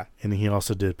 Yeah. And he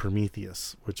also did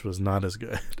Prometheus, which was not as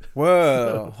good.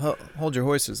 Whoa. Hold your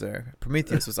horses there.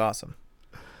 Prometheus was awesome.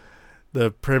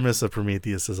 The premise of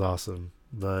Prometheus is awesome,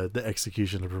 but the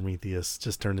execution of Prometheus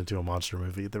just turned into a monster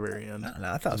movie at the very end.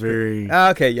 No, I thought it was very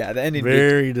okay, yeah, the ending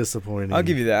very disappointing. I'll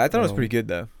give you that. I thought it was pretty good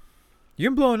though.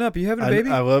 You're blowing up. You having a baby?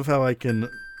 I love how I can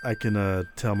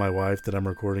tell my wife that I'm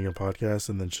recording a podcast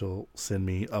and then she'll send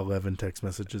me 11 text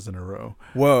messages in a row.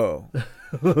 Whoa.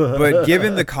 But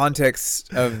given the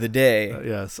context of the day.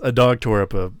 Yes. A dog tore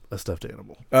up a stuffed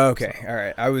animal. Okay. So. All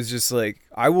right. I was just like,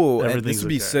 this would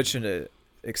be such an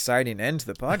exciting end to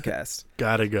the podcast.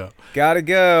 Gotta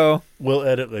go. We'll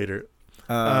edit later.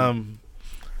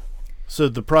 So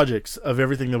the projects of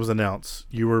everything that was announced,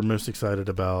 you were most excited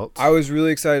about? I was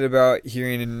really excited about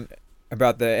hearing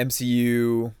about the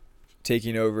MCU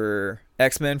taking over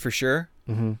X-Men for sure.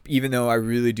 Mm-hmm. Even though I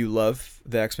really do love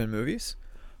the X-Men movies.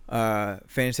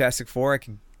 Fantastic Four, I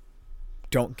can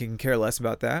care less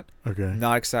about that. Okay.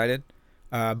 Not excited.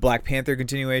 Black Panther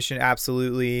continuation,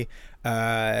 absolutely.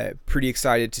 Pretty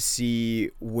excited to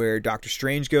see where Doctor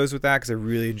Strange goes with that because I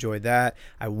really enjoyed that.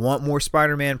 I want more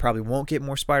Spider-Man. Probably won't get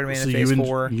more Spider-Man in Phase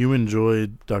 4. You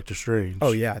enjoyed Doctor Strange.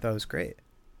 Oh, yeah. I thought it was great.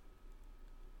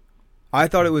 I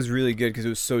thought it was really good because it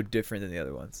was so different than the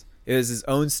other ones. It was his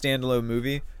own standalone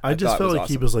movie. I just felt like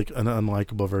awesome. He was like an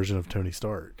unlikable version of Tony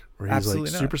Stark, where he's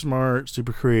Absolutely like super smart,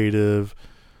 super creative,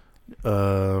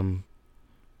 super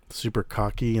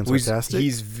cocky and sarcastic.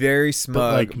 He's very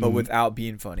smug, but without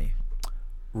being funny.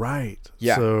 Right.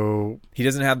 Yeah. So he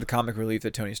doesn't have the comic relief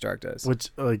that Tony Stark does.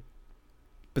 But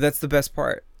that's the best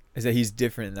part, is that he's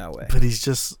different in that way. But he's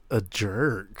just a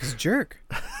jerk. He's a jerk.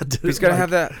 He's got to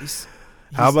have that.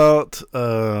 How about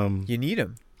you need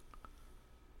him.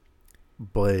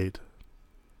 Blade.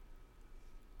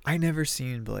 I never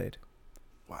seen Blade.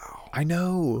 Wow. I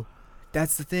know.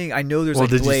 That's the thing. I know there's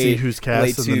did Blade. You see who's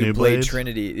cast Blade in the new Blade? Blade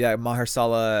Trinity. Yeah,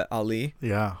 Mahershala Ali.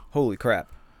 Yeah. Holy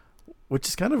crap. Which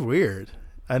is kind of weird.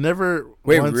 I never.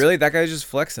 Wait, really? That guy's just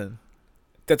flexing.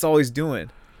 That's all he's doing.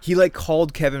 He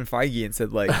called Kevin Feige and said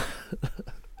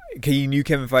he knew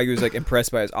Kevin Feige was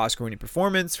impressed by his Oscar-winning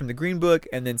performance from The Green Book,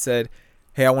 and then said,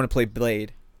 "Hey, I want to play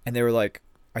Blade," and they were like,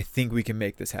 "I think we can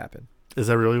make this happen." Is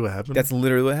that really what happened? That's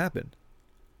literally what happened.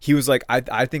 He was like,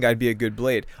 I think I'd be a good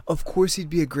Blade. Of course he'd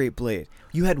be a great Blade.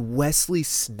 You had Wesley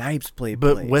Snipes play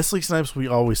Blade. But Wesley Snipes we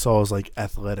always saw as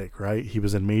athletic, right? He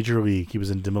was in Major League. He was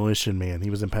in Demolition Man. He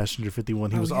was in Passenger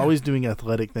 51. He was always doing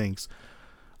athletic things.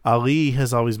 Ali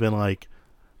has always been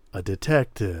a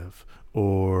detective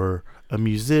or a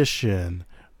musician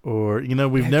or,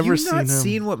 we've never seen him. Have you not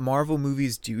seen what Marvel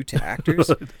movies do to actors?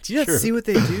 Do you not see what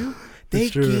they do? They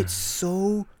get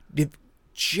so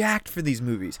jacked for these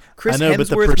movies. Chris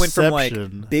Hemsworth went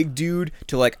from big dude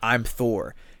to I'm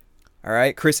Thor. All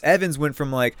right, Chris Evans went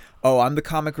from I'm the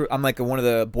comic, I'm one of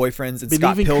the boyfriends in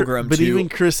Scott Pilgrim. But even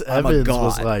Chris Evans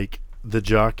was the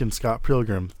jock in Scott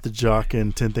Pilgrim, the jock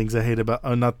in 10 Things I Hate About.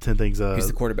 Oh, not 10 Things. He's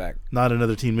the quarterback. Not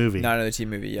Another Teen Movie. Not Another Teen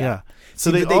Movie. Yeah.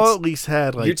 So they all at least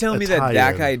had You're telling me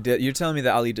that guy. You're telling me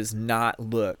that Ali does not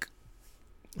look.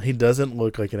 He doesn't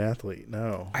look like an athlete.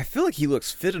 No. I feel like he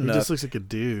looks fit enough. He just looks like a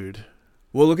dude.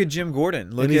 Well, look at Jim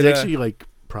Gordon. And he's actually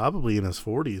probably in his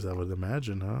 40s, I would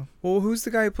imagine, huh? Well, who's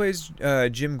the guy who plays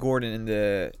Jim Gordon in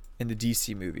the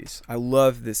DC movies? I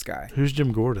love this guy. Who's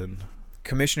Jim Gordon?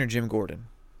 Commissioner Jim Gordon.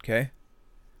 Okay,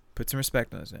 put some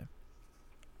respect on his name.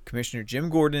 Commissioner Jim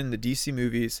Gordon in the DC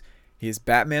movies. He is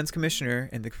Batman's commissioner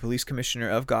and the police commissioner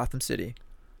of Gotham City.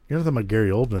 You're not talking about Gary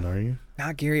Oldman, are you?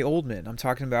 Not Gary Oldman. I'm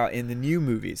talking about in the new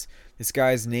movies. This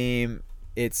guy's name,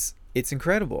 it's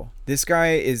incredible. This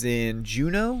guy is in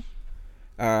Juno.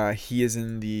 He is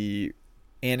in the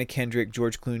Anna Kendrick,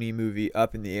 George Clooney movie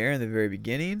Up in the Air in the very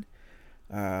beginning.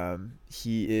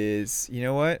 He is, you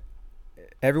know what?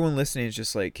 Everyone listening is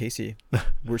just like, Casey,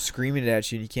 we're screaming it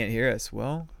at you and you can't hear us.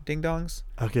 Well, ding dongs.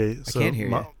 Okay, so I can't hear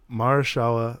you.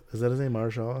 Mahershala, is that his name?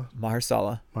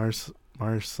 Mahershala,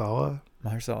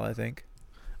 I think.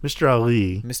 Mr.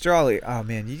 Ali. Mr. Ali. Oh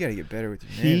man, you gotta get better with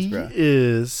your names, bro. He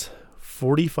is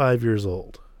 45 years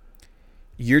old.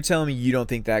 You're telling me you don't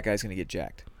think that guy's gonna get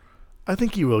jacked? I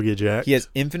think he will get jacked. He has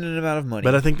infinite amount of money.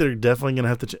 But I think they're definitely gonna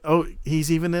have to.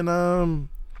 He's even in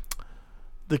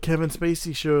the Kevin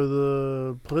Spacey show,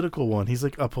 the political one. He's a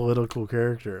political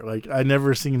character. I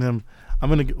never seen him.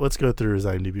 Let's go through his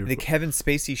IMDb. The Kevin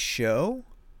Spacey show?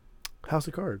 House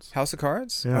of Cards. House of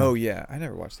Cards? Yeah. Oh yeah, I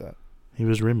never watched that. He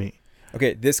was Remy.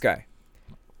 Okay, this guy,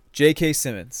 J.K.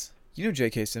 Simmons. You know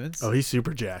J.K. Simmons? Oh, he's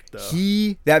super jacked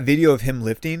though. That video of him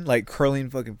lifting, curling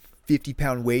fucking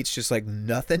 50-pound weights, just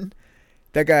nothing.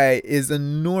 That guy is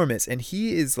enormous, and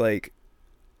he is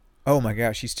oh my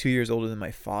gosh, he's 2 years older than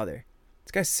my father.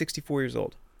 This guy's 64 years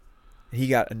old. He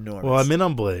got enormous. Well, I'm in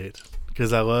on Blade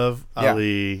because I love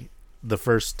Ali. The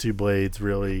first two Blades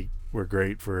really were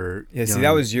great for see,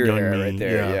 that was your era right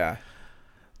there. Yeah.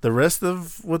 The rest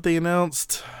of what they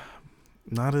announced,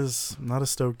 not as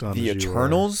stoked on. The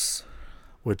Eternals,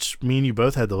 which me and you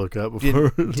both had to look up before.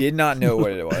 Did not know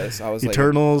what it was. I was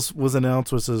Eternals was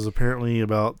announced, which is apparently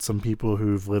about some people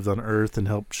who've lived on Earth and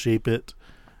helped shape it.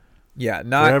 Yeah,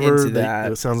 not into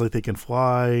that. It sounds like they can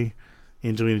fly.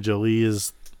 Angelina Jolie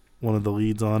is one of the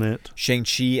leads on it.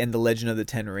 Shang-Chi and the Legend of the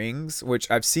Ten Rings, which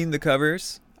I've seen the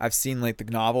covers. I've seen the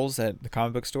novels at the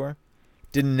comic book store.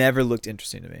 Never looked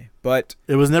interesting to me. But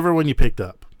it was never one you picked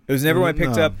up. It was never one I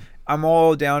picked up. I'm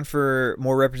all down for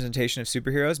more representation of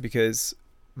superheroes because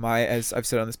as I've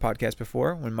said on this podcast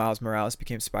before, when Miles Morales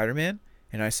became Spider-Man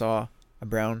and I saw a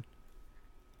brown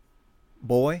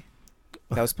boy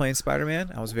that was playing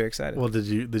Spider-Man, I was very excited. Well, did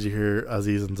you hear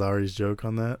Aziz Ansari's joke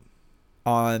on that?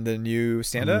 On the new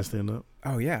stand-up? Stand-up.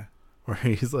 Oh, yeah. where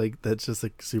he's like, that's just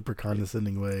a super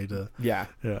condescending way to. Yeah.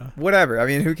 Yeah. Whatever. I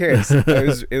mean, who cares?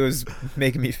 It was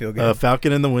making me feel good.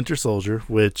 Falcon and the Winter Soldier,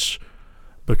 which,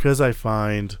 because I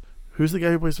find, who's the guy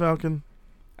who plays Falcon?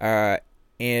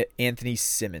 Anthony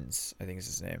Simmons, I think is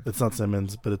his name. It's not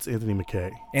Simmons, but it's Anthony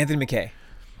Mackie. Anthony Mackie.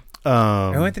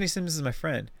 Anthony Simmons is my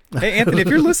friend. Hey, Anthony, if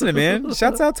you're listening, man,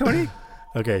 shouts out, Tony.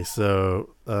 Okay,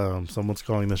 so someone's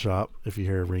calling the shop. If you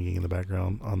hear ringing in the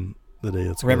background on the day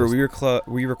it's remember closed.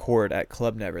 we record at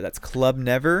Club Never. That's Club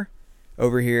Never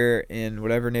over here in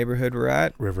whatever neighborhood we're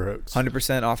at. River Oaks.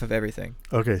 100% off of everything.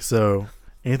 Okay, so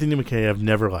Anthony Mackie I've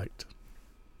never liked.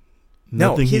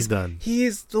 Nothing he's done. He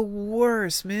is the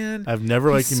worst, man. I've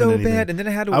never liked him so in anything. bad, and then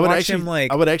I had to watch him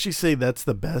like. I would actually say that's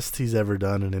the best he's ever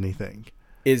done in anything.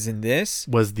 Is in this?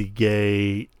 Was the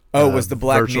gay. Was the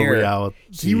Black virtual Mirror. Reality.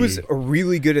 He was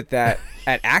really good at that,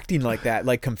 at acting like that,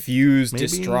 like confused,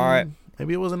 distraught.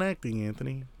 Maybe it wasn't acting,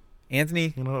 Anthony.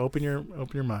 Anthony, open your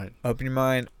mind. Open your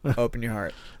mind, open your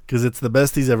heart. Because it's the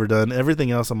best he's ever done.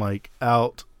 Everything else, I'm like,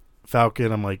 out.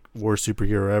 Falcon, I'm like, worst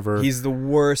superhero ever. He's the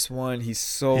worst one.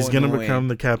 He's going to become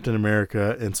the Captain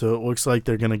America, and so it looks like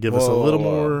they're going to give us a little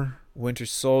more. Winter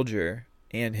Soldier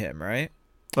and him, right?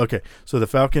 Okay, so the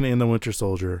Falcon and the Winter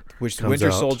Soldier. Which the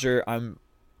Winter Soldier, I'm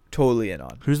totally in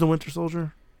on. Who's the Winter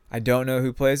Soldier? I don't know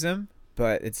who plays him,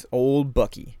 but it's old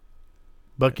Bucky.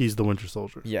 Bucky's the Winter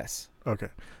Soldier. Yes. Okay.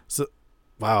 So,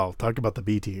 wow, talk about the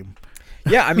B team.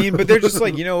 Yeah, I mean, but they're just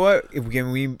like, you know what?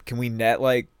 Can we net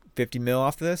like 50 mil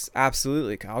off this?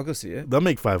 Absolutely. I'll go see it. They'll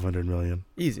make 500 million.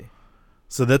 Easy.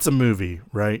 So that's a movie,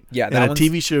 right? Yeah. And a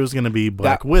TV show is going to be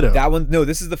Black Widow. That one, no,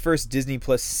 this is the first Disney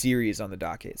Plus series on the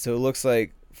docket. So it looks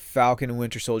like Falcon and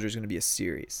Winter Soldier is going to be a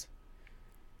series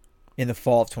in the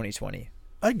fall of 2020.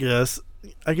 I guess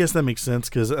that makes sense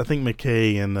because I think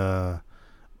McKay and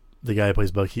the guy who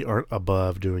plays Bucky aren't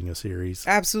above doing a series.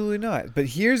 Absolutely not. But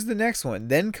here's the next one.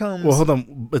 Then comes. Well, hold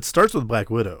on. It starts with Black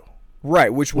Widow.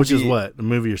 Right, which is what? A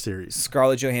movie or series?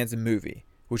 Scarlett Johansson movie,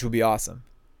 which will be awesome.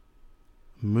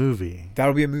 Movie.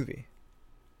 That'll be a movie.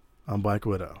 On Black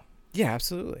Widow. Yeah,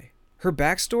 absolutely. Her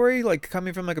backstory, like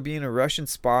coming from like being a Russian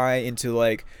spy into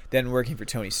like then working for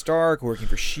Tony Stark, working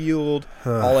for S.H.I.E.L.D.,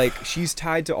 all like she's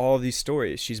tied to all of these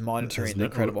stories. She's monitoring the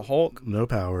Incredible Hulk. No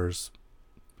powers.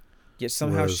 Yet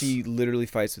somehow she literally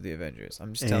fights with the Avengers.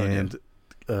 I'm just telling you.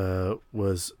 And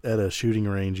was at a shooting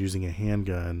range using a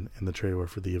handgun in the trailer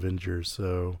for the Avengers,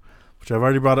 so which I've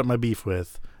already brought up my beef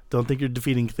with. Don't think you're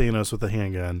defeating Thanos with a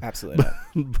handgun. Absolutely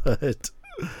not. But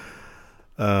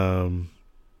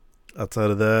outside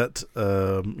of that,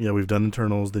 we've done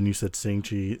Eternals, then you said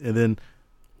Shang-Chi, and then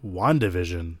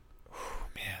WandaVision.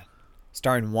 Man.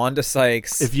 Starring Wanda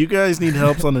Sykes. If you guys need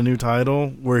help on a new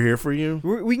title, we're here for you.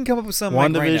 We can come up with some.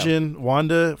 WandaVision. Right now.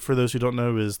 Wanda, for those who don't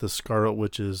know, is the Scarlet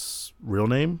Witch's real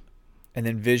name. And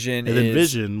then Vision and then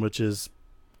Vision, which is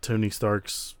Tony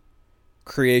Stark's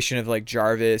creation of like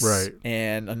Jarvis right.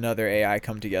 and another AI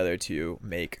come together to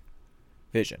make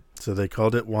Vision. So they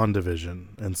called it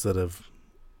WandaVision instead of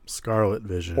Scarlet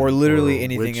Vision. Or literally or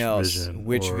anything Witch else. Vision,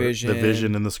 Witch or Vision. The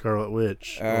Vision and the Scarlet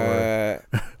Witch.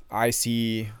 I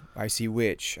see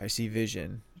Witch. I see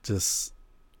Vision. Just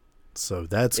so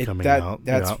that's coming out.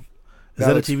 Is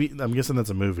that a TV? I'm guessing that's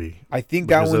a movie. I think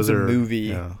that one's a movie.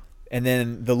 Yeah. And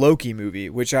then the Loki movie,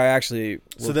 which I actually...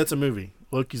 So that's a movie.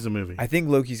 Loki's a movie. I think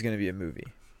Loki's going to be a movie.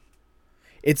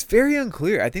 It's very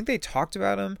unclear. I think they talked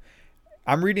about him.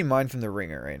 I'm reading mine from The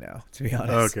Ringer right now, to be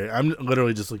honest. Okay. I'm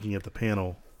literally just looking at the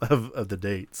panel of the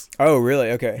dates. Oh, really?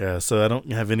 Okay. Yeah, so I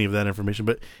don't have any of that information.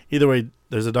 But either way,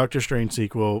 there's a Doctor Strange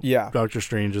sequel. Yeah. Doctor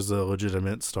Strange is a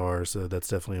legitimate star, so that's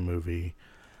definitely a movie.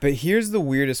 But here's the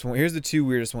weirdest one. Here's the two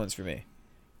weirdest ones for me.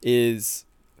 Is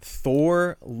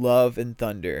Thor, Love, and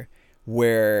Thunder,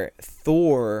 where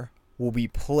Thor will be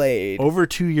played... Over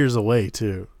 2 years away,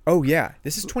 too. Oh, yeah.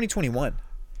 This is 2021.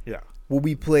 Yeah. Will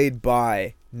be played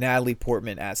by Natalie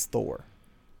Portman as Thor.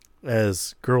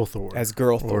 As girl Thor.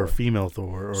 Or female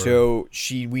Thor. Or... So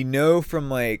we know from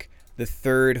like the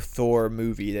third Thor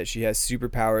movie that she has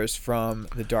superpowers from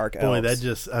the Dark Elves.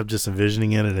 Boy, I'm just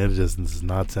envisioning it, and it just does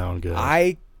not sound good.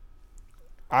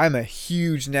 I'm a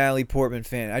huge Natalie Portman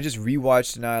fan. I just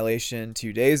rewatched Annihilation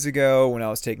 2 days ago when I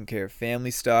was taking care of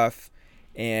family stuff,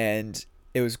 and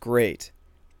it was great.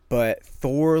 But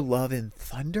Thor, Love, and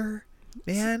Thunder,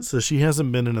 man. So she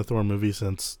hasn't been in a Thor movie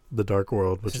since The Dark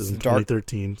World, which is in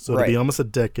 2013. So it'll be almost a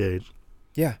decade.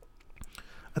 Yeah.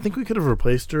 I think we could have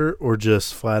replaced her or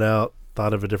just flat out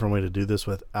thought of a different way to do this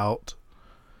without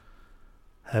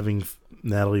having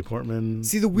Natalie Portman.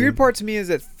 See, the weird part to me is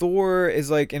that Thor is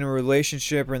like in a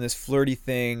relationship or in this flirty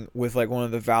thing with like one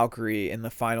of the Valkyrie in the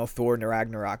final Thor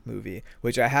Ragnarok movie,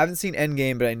 which I haven't seen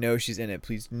Endgame, but I know she's in it.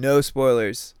 Please, no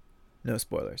spoilers. No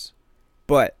spoilers.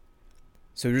 But,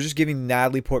 so we're just giving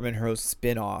Natalie Portman her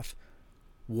spin-off.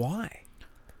 Why?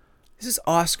 This is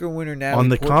Oscar winner Natalie On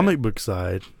the Portman. comic book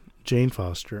side, Jane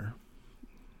Foster,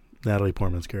 Natalie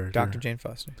Portman's character, Dr. Jane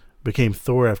Foster, became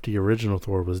Thor after the original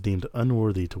Thor was deemed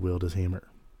unworthy to wield his hammer.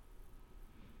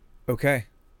 Okay.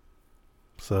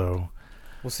 So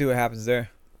We'll see what happens there.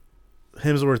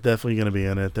 Hemsworth definitely going to be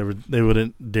in it. They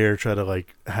wouldn't dare try to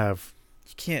like have.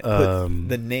 You can't put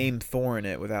the name Thor in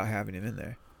it without having him in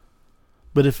there.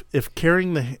 But if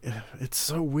carrying it's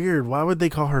so weird. Why would they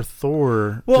call her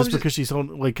Thor? Well, just because she's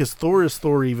on, like, because Thor is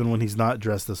Thor even when he's not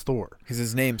dressed as Thor. Because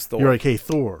his name's Thor. You're like, hey,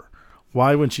 Thor.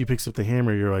 Why when she picks up the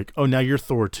hammer, you're like, oh, now you're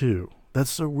Thor too. That's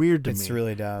so weird to me. It's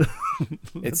really dumb.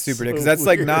 It's super so because that's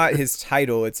like weird. not his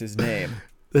title; it's his name.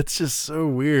 That's just so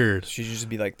weird. She should just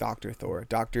be like Dr. Thor,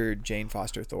 Dr. Jane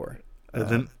Foster Thor.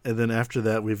 And then after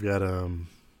that, we've got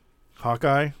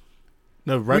Hawkeye.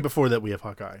 No, right before that, we have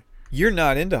Hawkeye. You're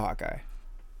not into Hawkeye.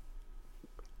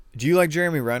 Do you like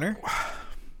Jeremy Renner?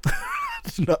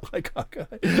 Do not like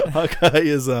Hawkeye.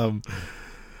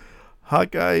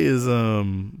 Hawkeye is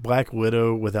Black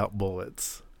Widow without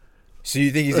bullets. So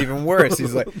you think he's even worse?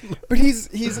 He's like, but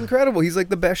he's incredible. He's like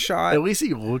the best shot. At least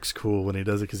he looks cool when he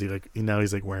does it because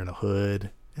he's like wearing a hood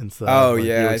and stuff. Oh like,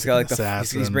 yeah, he he's got like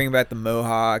assassin. he's bringing back the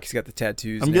mohawk. He's got the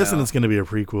tattoos. I'm guessing it's going to be a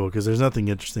prequel because there's nothing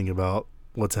interesting about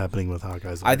what's happening with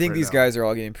Hawkeye's life I think right these now. guys are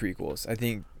all getting prequels. I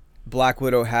think Black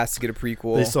Widow has to get a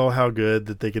prequel. They saw how good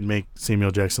that they could make Samuel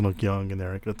Jackson look young, and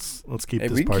they're like, let's keep Hey,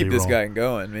 this we can party keep this rolling. guy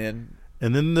going, man.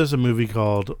 And then there's a movie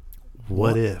called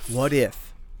What If? What if?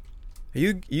 Are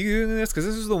you googling this? Because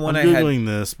this is the one I'm I had. googling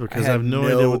this because I have no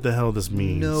idea what the hell this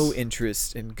means. No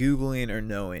interest in googling or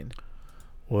knowing.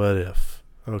 What if?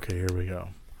 Okay, here we go.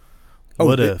 Oh,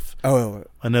 what if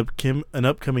an an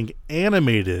upcoming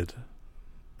animated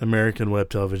American web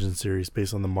television series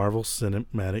based on the Marvel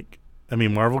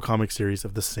comic series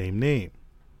of the same name?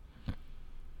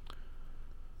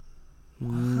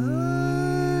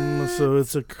 So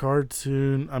it's a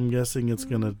cartoon. I'm guessing it's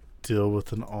gonna deal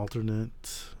with an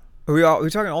alternate. Are we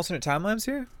talking alternate timelines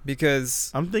here? Because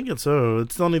I'm thinking so.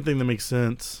 It's the only thing that makes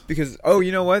sense.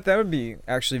 you know what? That would be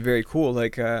actually very cool.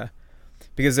 Like,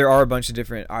 because there are a bunch of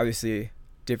different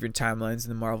timelines in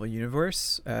the Marvel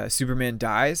universe. Superman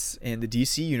dies in the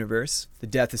DC universe. The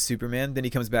death of Superman. Then he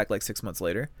comes back like 6 months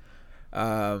later.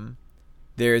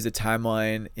 There is a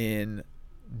timeline in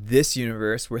this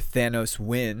universe where Thanos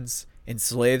wins,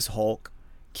 enslaves Hulk,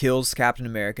 kills Captain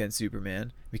America and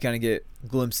Superman. We kind of get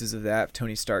glimpses of that.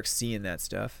 Tony Stark seeing that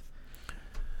stuff.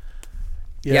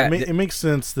 Yeah, it makes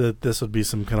sense that this would be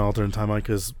some kind of alternate timeline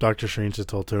because Doctor Strange had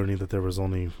told Tony that there was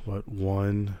only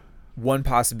one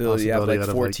possibility out of like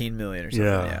 14 million or something.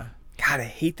 Yeah. God, I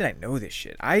hate that I know this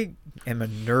shit. I am a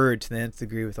nerd to the nth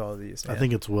degree with all of these. Man. I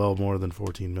think it's well more than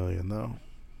 14 million though.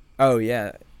 Oh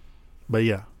yeah. But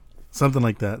yeah, something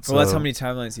like that. Well, that's how many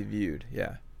timelines he viewed.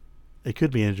 Yeah. It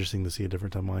could be interesting to see a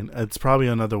different timeline. It's probably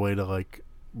another way to like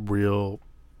reel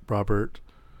Robert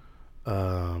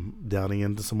Downey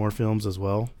into some more films as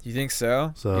well. You think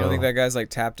so? So you don't think that guy's like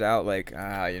tapped out? Like,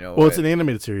 Well, it's an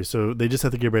animated series, so they just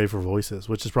have to get ready for voices,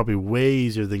 which is probably way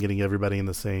easier than getting everybody in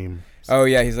the same. Oh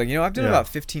yeah, he's like, I've done about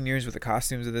 15 years with the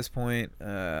costumes at this point.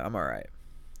 I'm all right.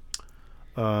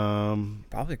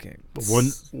 Probably can.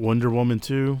 Wonder Woman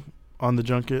 2 on the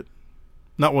junket.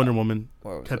 Not Wonder Woman.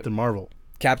 Captain Marvel.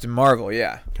 Captain Marvel,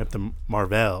 yeah. Captain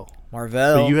Marvel.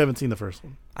 But you haven't seen the first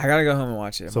one. I gotta go home and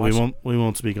watch it. So we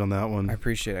won't speak on that one. I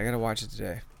appreciate it. I gotta watch it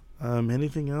today.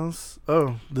 Anything else?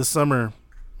 Oh, this summer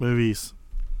movies.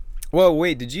 Well,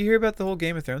 wait. Did you hear about the whole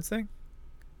Game of Thrones thing?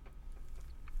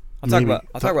 I'll talk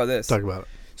about this. Talk about it.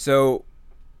 So,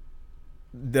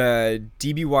 the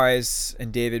DB Wise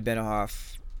and David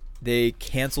Benioff, they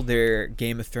canceled their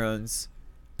Game of Thrones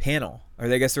panel,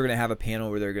 or I guess they're gonna have a panel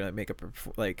where they're gonna make a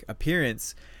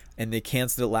appearance, and they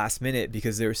canceled it last minute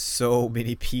because there were so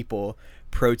many people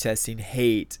protesting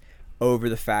hate over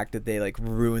the fact that they like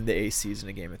ruined the 8th season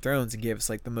of Game of Thrones and gave us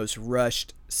like the most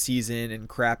rushed season and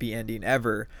crappy ending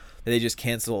ever, that they just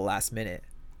canceled it last minute,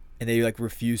 and they like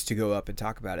refused to go up and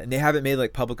talk about it, and they haven't made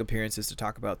like public appearances to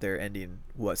talk about their ending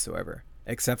whatsoever,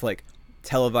 except for like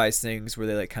televised things where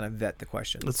they like kind of vet the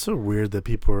questions. It's so weird that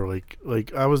people are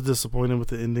like I was disappointed with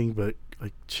the ending, but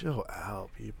like chill out,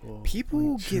 people.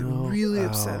 People get really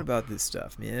upset about this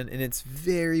stuff, man, and it's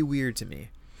very weird to me.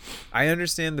 I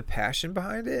understand the passion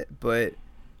behind it, but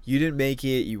you didn't make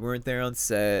it. You weren't there on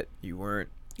set. You weren't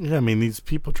Yeah, I mean, these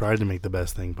people tried to make the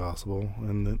best thing possible,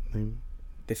 and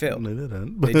They failed. They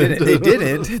didn't. They didn't. They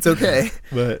didn't. It's okay.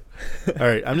 But all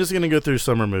right, I'm just gonna go through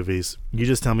summer movies. You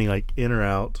just tell me like in or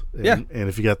out. And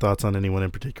if you got thoughts on anyone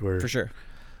in particular. For sure.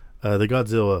 The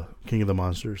Godzilla, King of the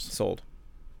Monsters. Sold.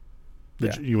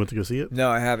 You went to go see it? No,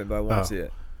 I haven't, but I want to see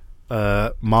it.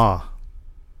 Ma.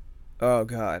 Oh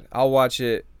God, I'll watch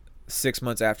it 6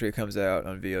 months after it comes out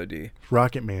on VOD.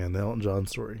 Rocket Man, the Elton John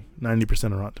story,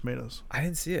 90% on Rotten Tomatoes. I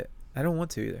didn't see it. I don't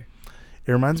want to either.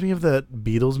 It reminds me of that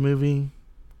Beatles movie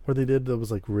where they did that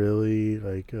was like really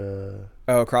like.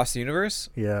 Across the Universe.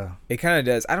 Yeah. It kind of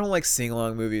does. I don't like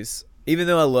sing-along movies. Even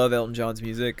though I love Elton John's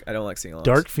music, I don't like sing-alongs.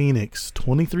 Dark Phoenix,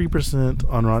 23%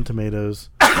 on Rotten Tomatoes.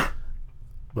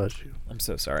 Bless you. I'm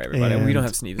so sorry, everybody. We don't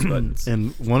have sneeze buttons.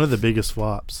 And one of the biggest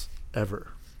flops ever.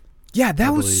 Yeah,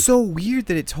 that was so weird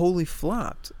that it totally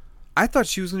flopped. I thought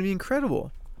she was going to be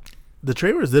incredible. The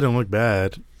trailers didn't look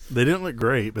bad. They didn't look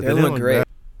great, but they didn't look great. Bad.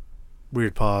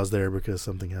 Weird pause there because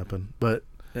something happened. But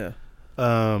yeah.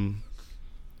 What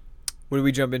did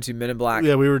we jump into? Men in Black.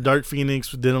 Yeah, we were Dark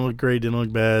Phoenix. Didn't look great. Didn't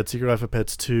look bad. Secret Life of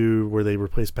Pets 2, where they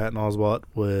replaced Patton Oswalt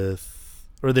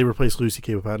or they replaced Lucy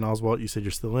Kay with Patton Oswalt. You said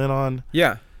you're still in on.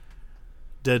 Yeah.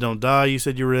 Dead Don't Die, you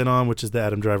said you were in on, which is the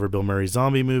Adam Driver, Bill Murray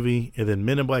zombie movie. And then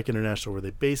Men in Black International, where they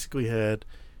basically had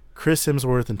Chris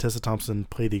Hemsworth and Tessa Thompson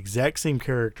play the exact same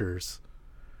characters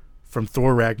from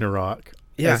Thor Ragnarok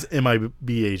as MIB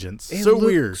agents. It so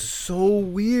weird. So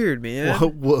weird, man.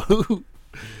 Whoa.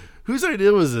 Whose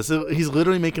idea was this? He's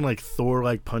literally making like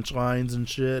Thor-like punchlines and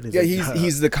shit. And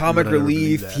he's the comic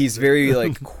relief. He's very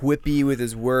like quippy with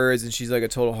his words, and she's like a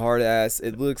total hard ass.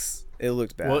 It looks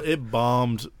bad. Well, it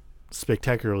bombed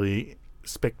spectacularly.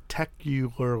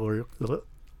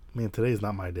 Man, today is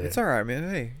not my day. It's all right, man.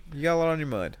 Hey, you got a lot on your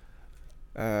mind.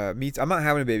 I'm not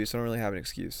having a baby, so I don't really have an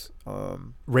excuse.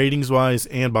 Ratings wise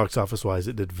and box office wise,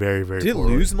 it did very, very. Did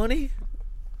poorly. It lose money?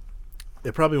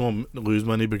 It probably won't lose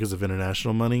money because of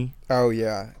international money. Oh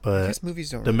yeah, but I guess movies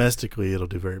don't. Domestically, it'll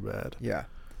do very bad. Yeah.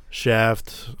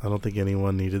 Shaft. I don't think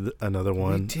anyone needed another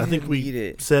one. I think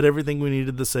we said everything we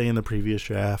needed to say in the previous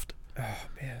Shaft. Oh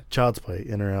man. Child's Play,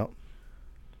 in or out?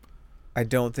 I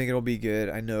don't think it'll be good.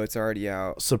 I know it's already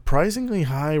out. Surprisingly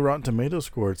high Rotten Tomatoes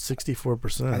score at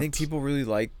 64%. I think people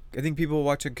will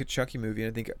watch a Chucky movie,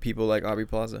 and I think people like Aubrey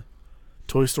Plaza.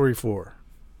 Toy Story 4.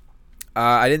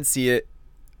 I didn't see it.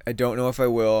 I don't know if I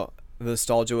will. The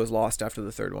nostalgia was lost after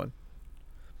the third one.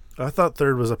 I thought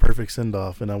third was a perfect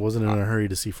send-off, and I wasn't in a hurry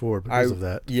to see 4 because of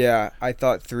that. Yeah, I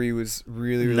thought 3 was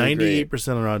really, really 98% great.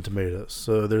 on Rotten Tomatoes.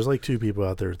 So there's like 2 people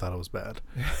out there who thought it was bad.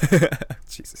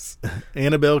 Jesus.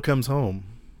 Annabelle Comes Home.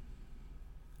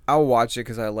 I'll watch it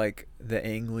because I like the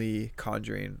Ang Lee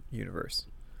Conjuring universe.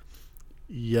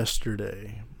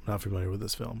 Yesterday. Not familiar with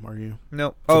this film, are you?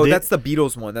 No. That's the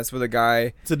Beatles one. That's where the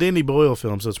guy... It's a Danny Boyle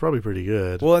film, so it's probably pretty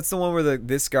good. Well, it's the one where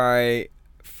this guy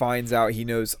finds out he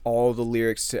knows all the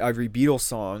lyrics to every Beatles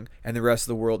song, and the rest of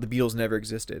the world, the Beatles never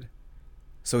existed.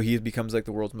 So he becomes like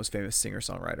the world's most famous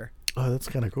singer-songwriter. Oh, that's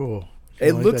kind of cool.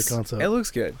 It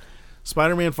looks good.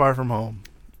 Spider-Man Far From Home.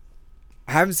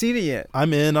 I haven't seen it yet.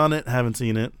 I'm in on it. Haven't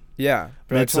seen it. Yeah,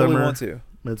 but I totally want to.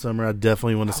 Midsummer. I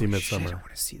definitely want to see Midsummer. Shit, I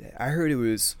want to see that. I heard it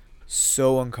was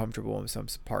so uncomfortable in some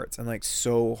parts and like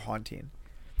so haunting.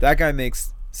 That guy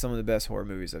makes some of the best horror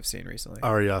movies I've seen recently.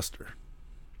 Ari Aster.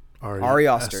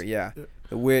 Yeah.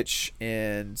 The Witch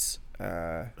and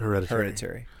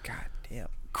Hereditary. God damn.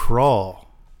 Crawl.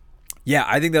 Yeah,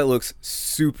 I think that looks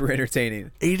super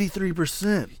entertaining.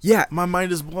 83%. Yeah. My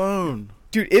mind is blown.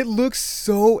 Dude, it looks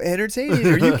so entertaining.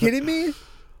 Are you kidding me?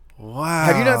 Wow.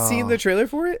 Have you not seen the trailer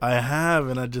for it? I have,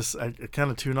 and I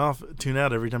kind of tune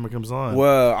out every time it comes on.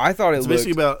 Whoa, I thought it's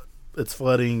basically about it's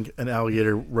flooding. An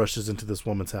alligator rushes into this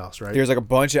woman's house, right? There's like a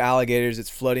bunch of alligators.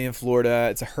 It's flooding in Florida.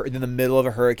 It's in the middle of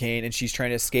a hurricane, and she's trying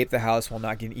to escape the house while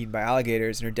not getting eaten by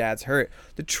alligators, and her dad's hurt.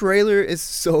 The trailer is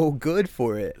so good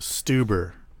for it.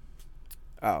 Stuber.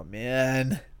 Oh,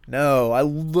 man. No, I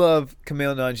love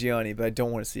Kumail Nanjiani, but I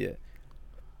don't want to see it.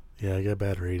 Yeah, I got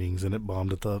bad ratings, and it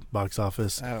bombed at the box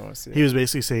office. I don't want to see it. He was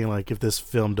basically saying, like, if this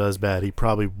film does bad, he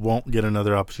probably won't get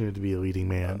another opportunity to be a leading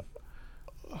man.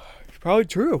 It's probably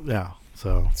true. Yeah,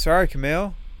 so. Sorry,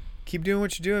 Kumail. Keep doing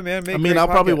what you're doing, man. I'll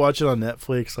probably watch it on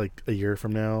Netflix, like, a year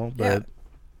from now, but,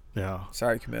 yeah.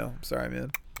 Sorry, Kumail. I'm sorry,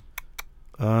 man.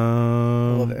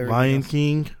 Lion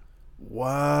King.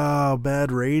 Wow,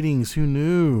 bad ratings. Who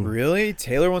knew? Really?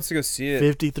 Taylor wants to go see it.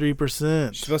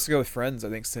 53%. She's supposed to go with friends, I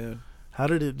think, soon. How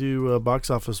did it do box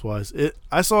office wise?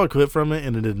 I saw a clip from it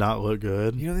and it did not look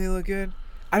good. You don't think it looked good?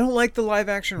 I don't like the live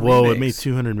action Whoa, remakes.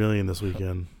 it made $200 million this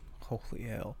weekend. Holy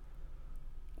hell.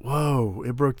 Whoa,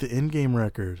 it broke the in-game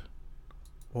record.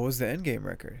 What was the Endgame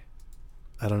record?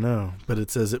 I don't know, but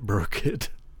it says it broke it.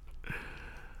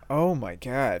 Oh my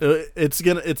god! It's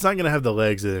not gonna have the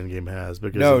legs that Endgame has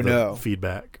because of the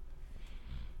feedback.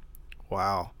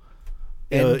 Wow.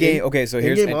 Endgame. Okay, so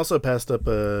here's Endgame also passed up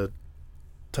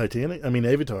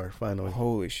Avatar finally.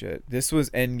 Holy shit! This was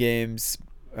Endgame's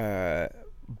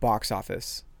box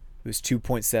office. It was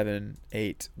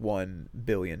 $2.781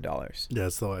 billion. Yeah,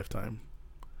 it's the Lifetime.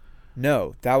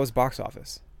 No, that was box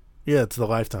office. Yeah, it's the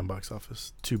Lifetime box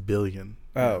office. $2 billion.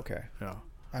 Oh, okay. Yeah.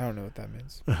 I don't know what that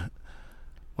means.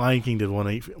 Lion King did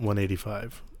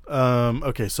 185.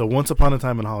 Okay, so Once Upon a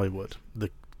Time in Hollywood,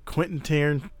 the Quentin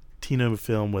Tarantino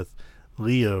film with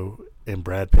Leo and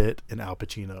Brad Pitt and Al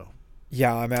Pacino.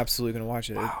 Yeah, I'm absolutely gonna watch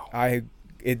it. Wow.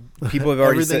 People have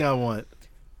already everything said, I want.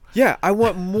 Yeah, I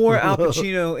want more Al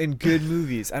Pacino in good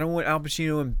movies. I don't want Al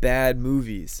Pacino in bad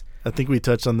movies. I think we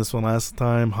touched on this one last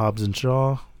time. Hobbs and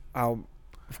Shaw.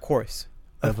 Of course.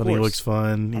 I think it looks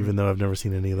fun, even though I've never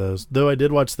seen any of those. Though I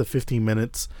did watch the 15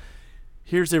 minutes.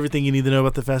 Here's everything you need to know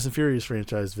about the Fast and Furious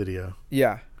franchise video.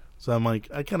 Yeah. So I'm like,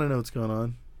 I kind of know what's going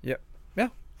on. Yep. Yeah.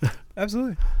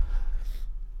 Absolutely.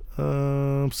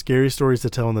 Scary Stories to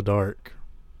Tell in the Dark.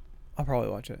 I'll probably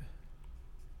watch it.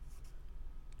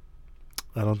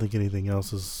 I don't think anything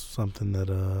else is something that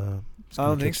I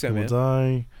don't think so, man.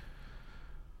 Eye.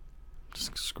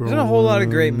 Just scroll. There's been a whole lot of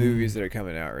great movies that are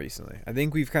coming out recently. I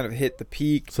think we've kind of hit the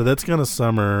peak. So that's kind of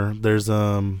summer. There's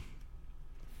yeah,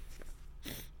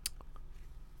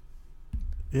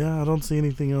 I don't see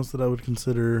anything else that I would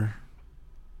consider.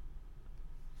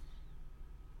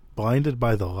 Blinded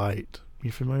by the Light.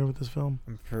 You familiar with this film?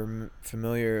 I'm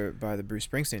familiar by the Bruce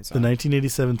Springsteen song. The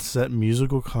 1987 set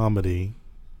musical comedy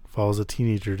follows a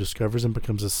teenager who discovers and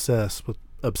becomes obsessed with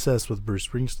Bruce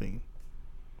Springsteen.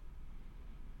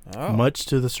 Oh. Much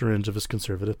to the chagrin of his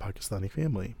conservative Pakistani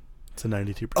family. It's a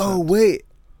 92%. Oh, wait.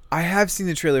 I have seen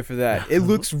the trailer for that. It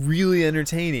looks really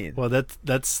entertaining. Well,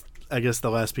 that's I guess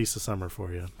the last piece of summer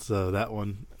for you. So that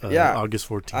one, August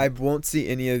 14th. I won't see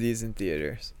any of these in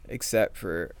theaters except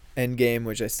for Endgame,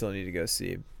 which I still need to go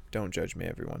see. Don't judge me,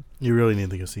 everyone. You really need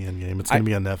to go see Endgame. It's going to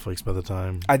be on Netflix by the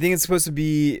time. I think it's supposed to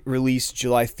be released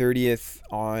July 30th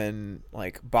on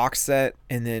like box set,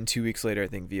 and then 2 weeks later, I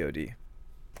think VOD.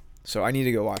 So I need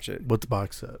to go watch it. What's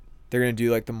box set? They're going to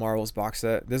do like the Marvel's box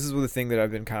set. This is the thing that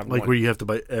I've been kind of like where you have to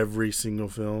buy every single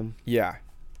film? Yeah.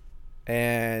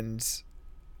 And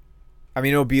I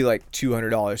mean, it'll be like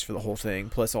 $200 for the whole thing,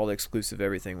 plus all the exclusive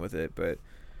everything with it. But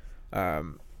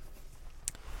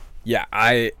yeah,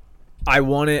 I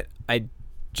want it. I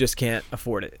just can't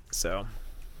afford it. So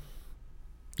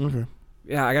okay.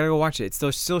 Yeah, I gotta go watch it. It's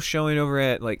still showing over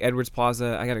at like Edwards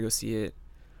Plaza. I gotta go see it.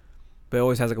 But it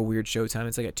always has like a weird show time.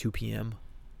 It's like at 2 p.m.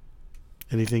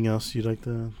 Anything else you'd like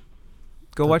to?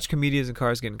 Go watch Comedians in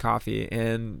Cars Getting Coffee,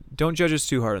 and don't judge us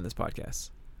too hard on this podcast.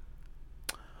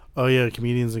 Oh yeah,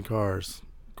 Comedians in Cars.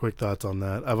 Quick thoughts on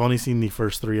that. I've only seen the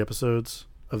first 3 episodes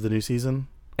of the new season.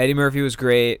 Eddie Murphy was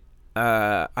great.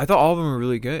 I thought all of them were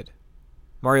really good.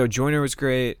 Mario Joyner was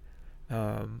great.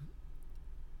 That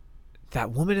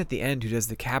woman at the end who does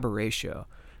the cabaret show,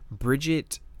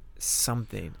 Bridget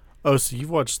something. Oh, so you've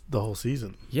watched the whole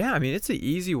season? Yeah, I mean, it's an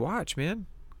easy watch, man.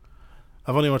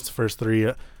 I've only watched the first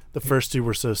 3. The first 2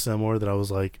 were so similar that I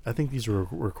was like, I think these were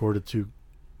recorded too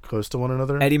close to one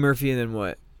another. Eddie Murphy and then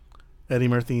what? Eddie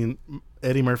Murphy and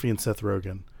Seth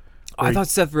Rogen. I thought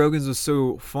Seth Rogen's was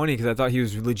so funny because I thought he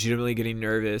was legitimately getting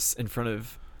nervous in front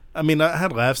of... I mean, I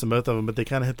had laughs in both of them, but they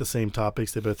kind of hit the same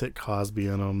topics. They both hit Cosby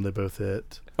on them. They both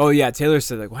hit... Oh, yeah. Taylor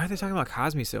said, like, why are they talking about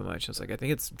Cosby so much? I was like, I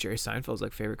think it's Jerry Seinfeld's,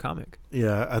 like, favorite comic.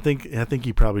 Yeah, I think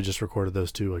he probably just recorded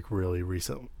those 2, like, really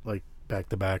recent, like,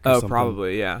 back-to-back or something.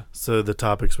 Probably, yeah. So the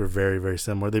topics were very, very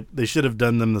similar. They should have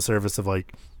done them the service of,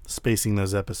 like, spacing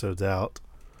those episodes out.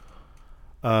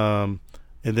 And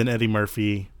then Eddie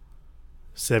Murphy,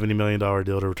 $70 million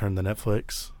deal to return to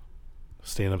Netflix.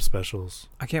 Stand-up specials.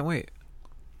 I can't wait.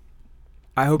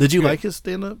 I hope. Did you like his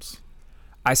stand-ups?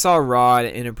 I saw Raw at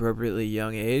an inappropriately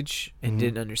young age and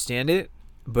didn't understand it,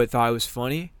 but thought it was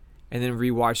funny, and then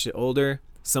rewatched it older.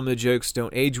 Some of the jokes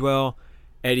don't age well.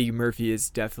 Eddie Murphy is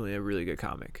definitely a really good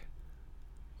comic.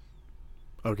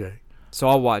 Okay. So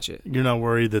I'll watch it. You're not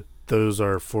worried that those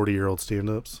are 40-year-old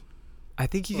stand-ups? I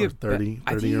think you get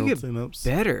 30-year-old stand-ups?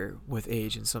 Better with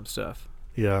age and some stuff.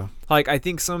 Yeah. Like, I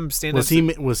think some stand-ups...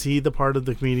 Was he the part of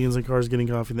the Comedians in Cars Getting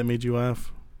Coffee that made you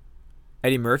laugh?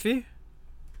 Eddie Murphy?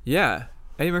 Yeah.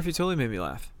 Eddie Murphy totally made me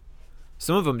laugh.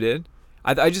 Some of them did.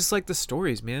 I just like the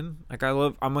stories, man. Like,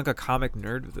 I'm like a comic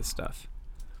nerd with this stuff.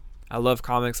 I love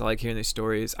comics. I like hearing these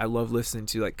stories. I love listening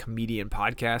to, like, comedian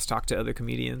podcasts, talk to other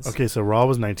comedians. Okay, so Raw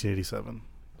was 1987.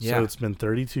 Yeah. So it's been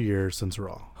 32 years since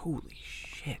Raw. Holy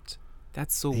shit.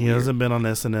 That's so He weird. hasn't been on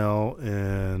SNL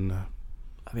in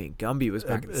I mean, Gumby was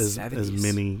back in the 70s. as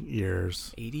many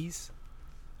years. 80s?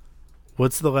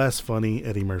 What's the last funny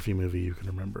Eddie Murphy movie you can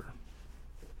remember?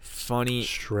 Funny.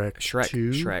 Shrek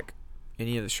 2? Shrek.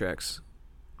 Any of the Shreks.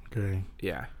 Okay.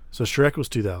 Yeah. So Shrek was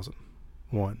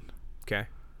 2001. Okay.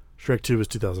 Shrek 2 was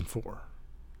 2004.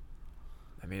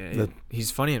 I mean,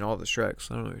 he's funny in all the Shreks.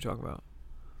 I don't know what you're talking about.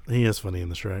 He is funny in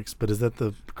the Shreks, but is that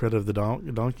the credit of the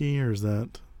donkey, or is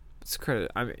that... It's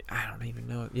credit. I mean, I don't even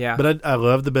know. Yeah. But I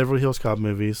love the Beverly Hills Cop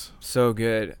movies. So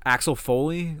good. Axel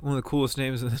Foley, one of the coolest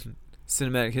names in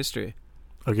cinematic history.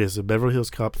 Okay, so Beverly Hills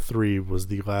Cop 3 was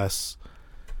the last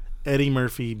Eddie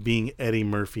Murphy being Eddie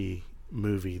Murphy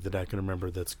movie that I can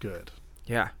remember that's good.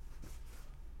 Yeah.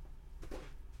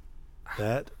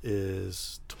 That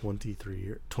is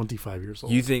 25 years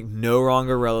old. You think no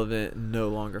longer relevant, no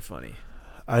longer funny.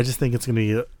 I just think it's going to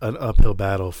be an uphill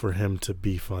battle for him to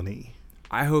be funny.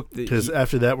 I hope that... Because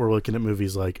after that, we're looking at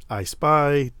movies like I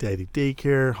Spy, Daddy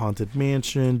Daycare, Haunted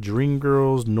Mansion,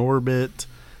 Dreamgirls, Norbit,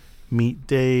 Meet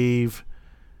Dave,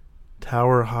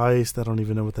 Tower Heist. I don't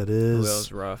even know what that is. That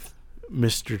was rough.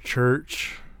 Mr.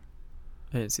 Church.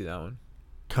 I didn't see that one.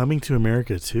 Coming to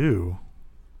America 2.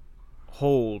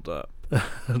 Hold up.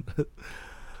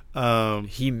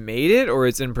 He made it, or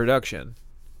it's in production?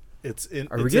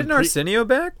 Are we getting Arsenio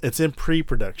back? It's in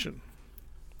pre-production.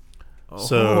 Oh.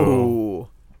 So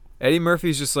Eddie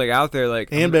Murphy's just like out there, like.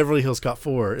 And Beverly Hills Cop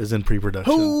 4 is in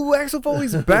pre-production. Oh, Axel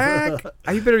Foley's back!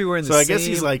 You better be wearing the same. So I guess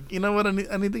he's like, you know what? I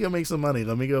need to go make some money.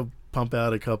 Let me go pump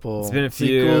out a couple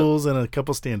sequels and a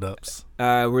couple stand-ups.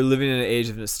 We're living in an age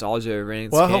of nostalgia.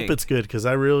 Well, I hope it's good, because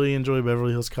I really enjoy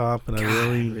Beverly Hills Cop, and I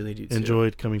really do too.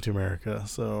 enjoyed Coming to America.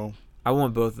 So I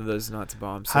want both of those not to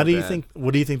bomb. So how do you think?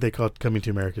 What do you think they called Coming to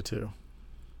America 2?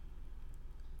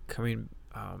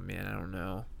 Oh man, I don't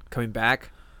know. Coming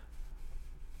back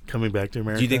to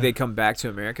America. Do you think they come back to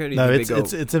America? Or do you no, think they go...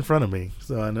 it's in front of me,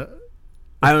 so I know.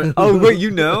 I don't. Oh wait,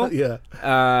 you know? Yeah.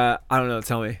 I don't know.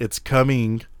 Tell me. It's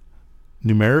coming,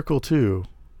 numerical to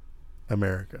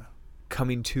America.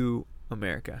 Coming to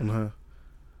America. Uh-huh.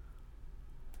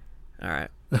 All right.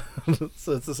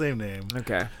 So it's the same name.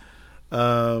 Okay.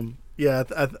 Yeah,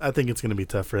 I think it's going to be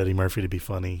tough for Eddie Murphy to be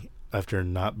funny after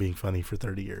not being funny for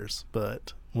 30 years,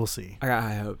 but we'll see. I got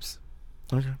high hopes.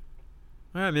 Okay.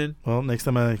 All right, man. Well, next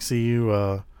time I see you,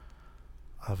 I'll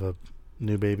have a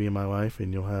new baby in my life,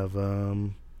 and you'll have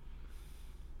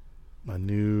my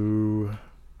new...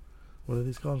 What are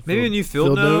these called? Maybe a new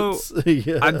field note.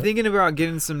 Yeah. I'm thinking about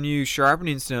getting some new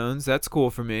sharpening stones. That's cool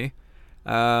for me.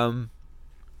 Maybe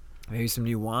some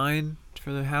new wine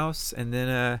for the house, and then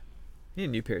I need a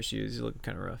new pair of shoes. You look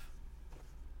kind of rough.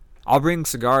 I'll bring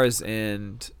cigars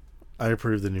and... I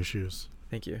approve the new shoes.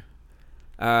 Thank you.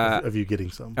 Of you getting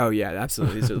some. Oh yeah,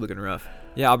 absolutely. These are looking rough.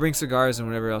 Yeah, I'll bring cigars and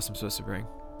whatever else I'm supposed to bring.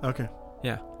 Okay.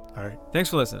 Yeah. All right. Thanks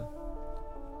for listening.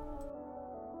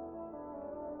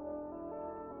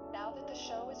 Now that the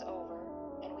show is over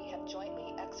and we have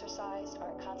jointly exercised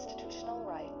our constitutional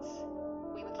rights,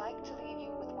 we would like to leave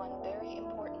you with one very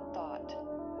important thought.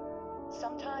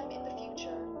 Sometime in the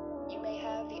future, you may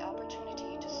have the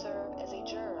opportunity to serve as a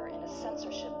juror in a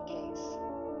censorship case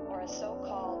or a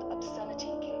so-called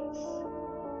obscenity case.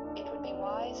 It would be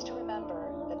wise to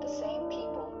remember that the same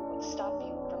people who would stop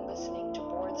you from listening to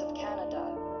Boards of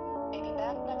Canada may be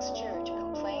back next year to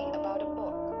complain about a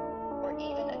book or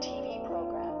even a TV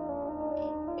program.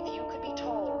 If you could be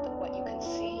told what you can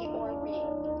see or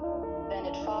read, then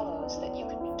it follows that you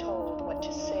could be told what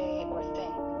to say or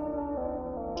think.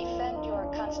 Defend your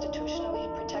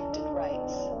constitutionally protected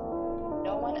rights.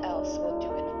 No one else will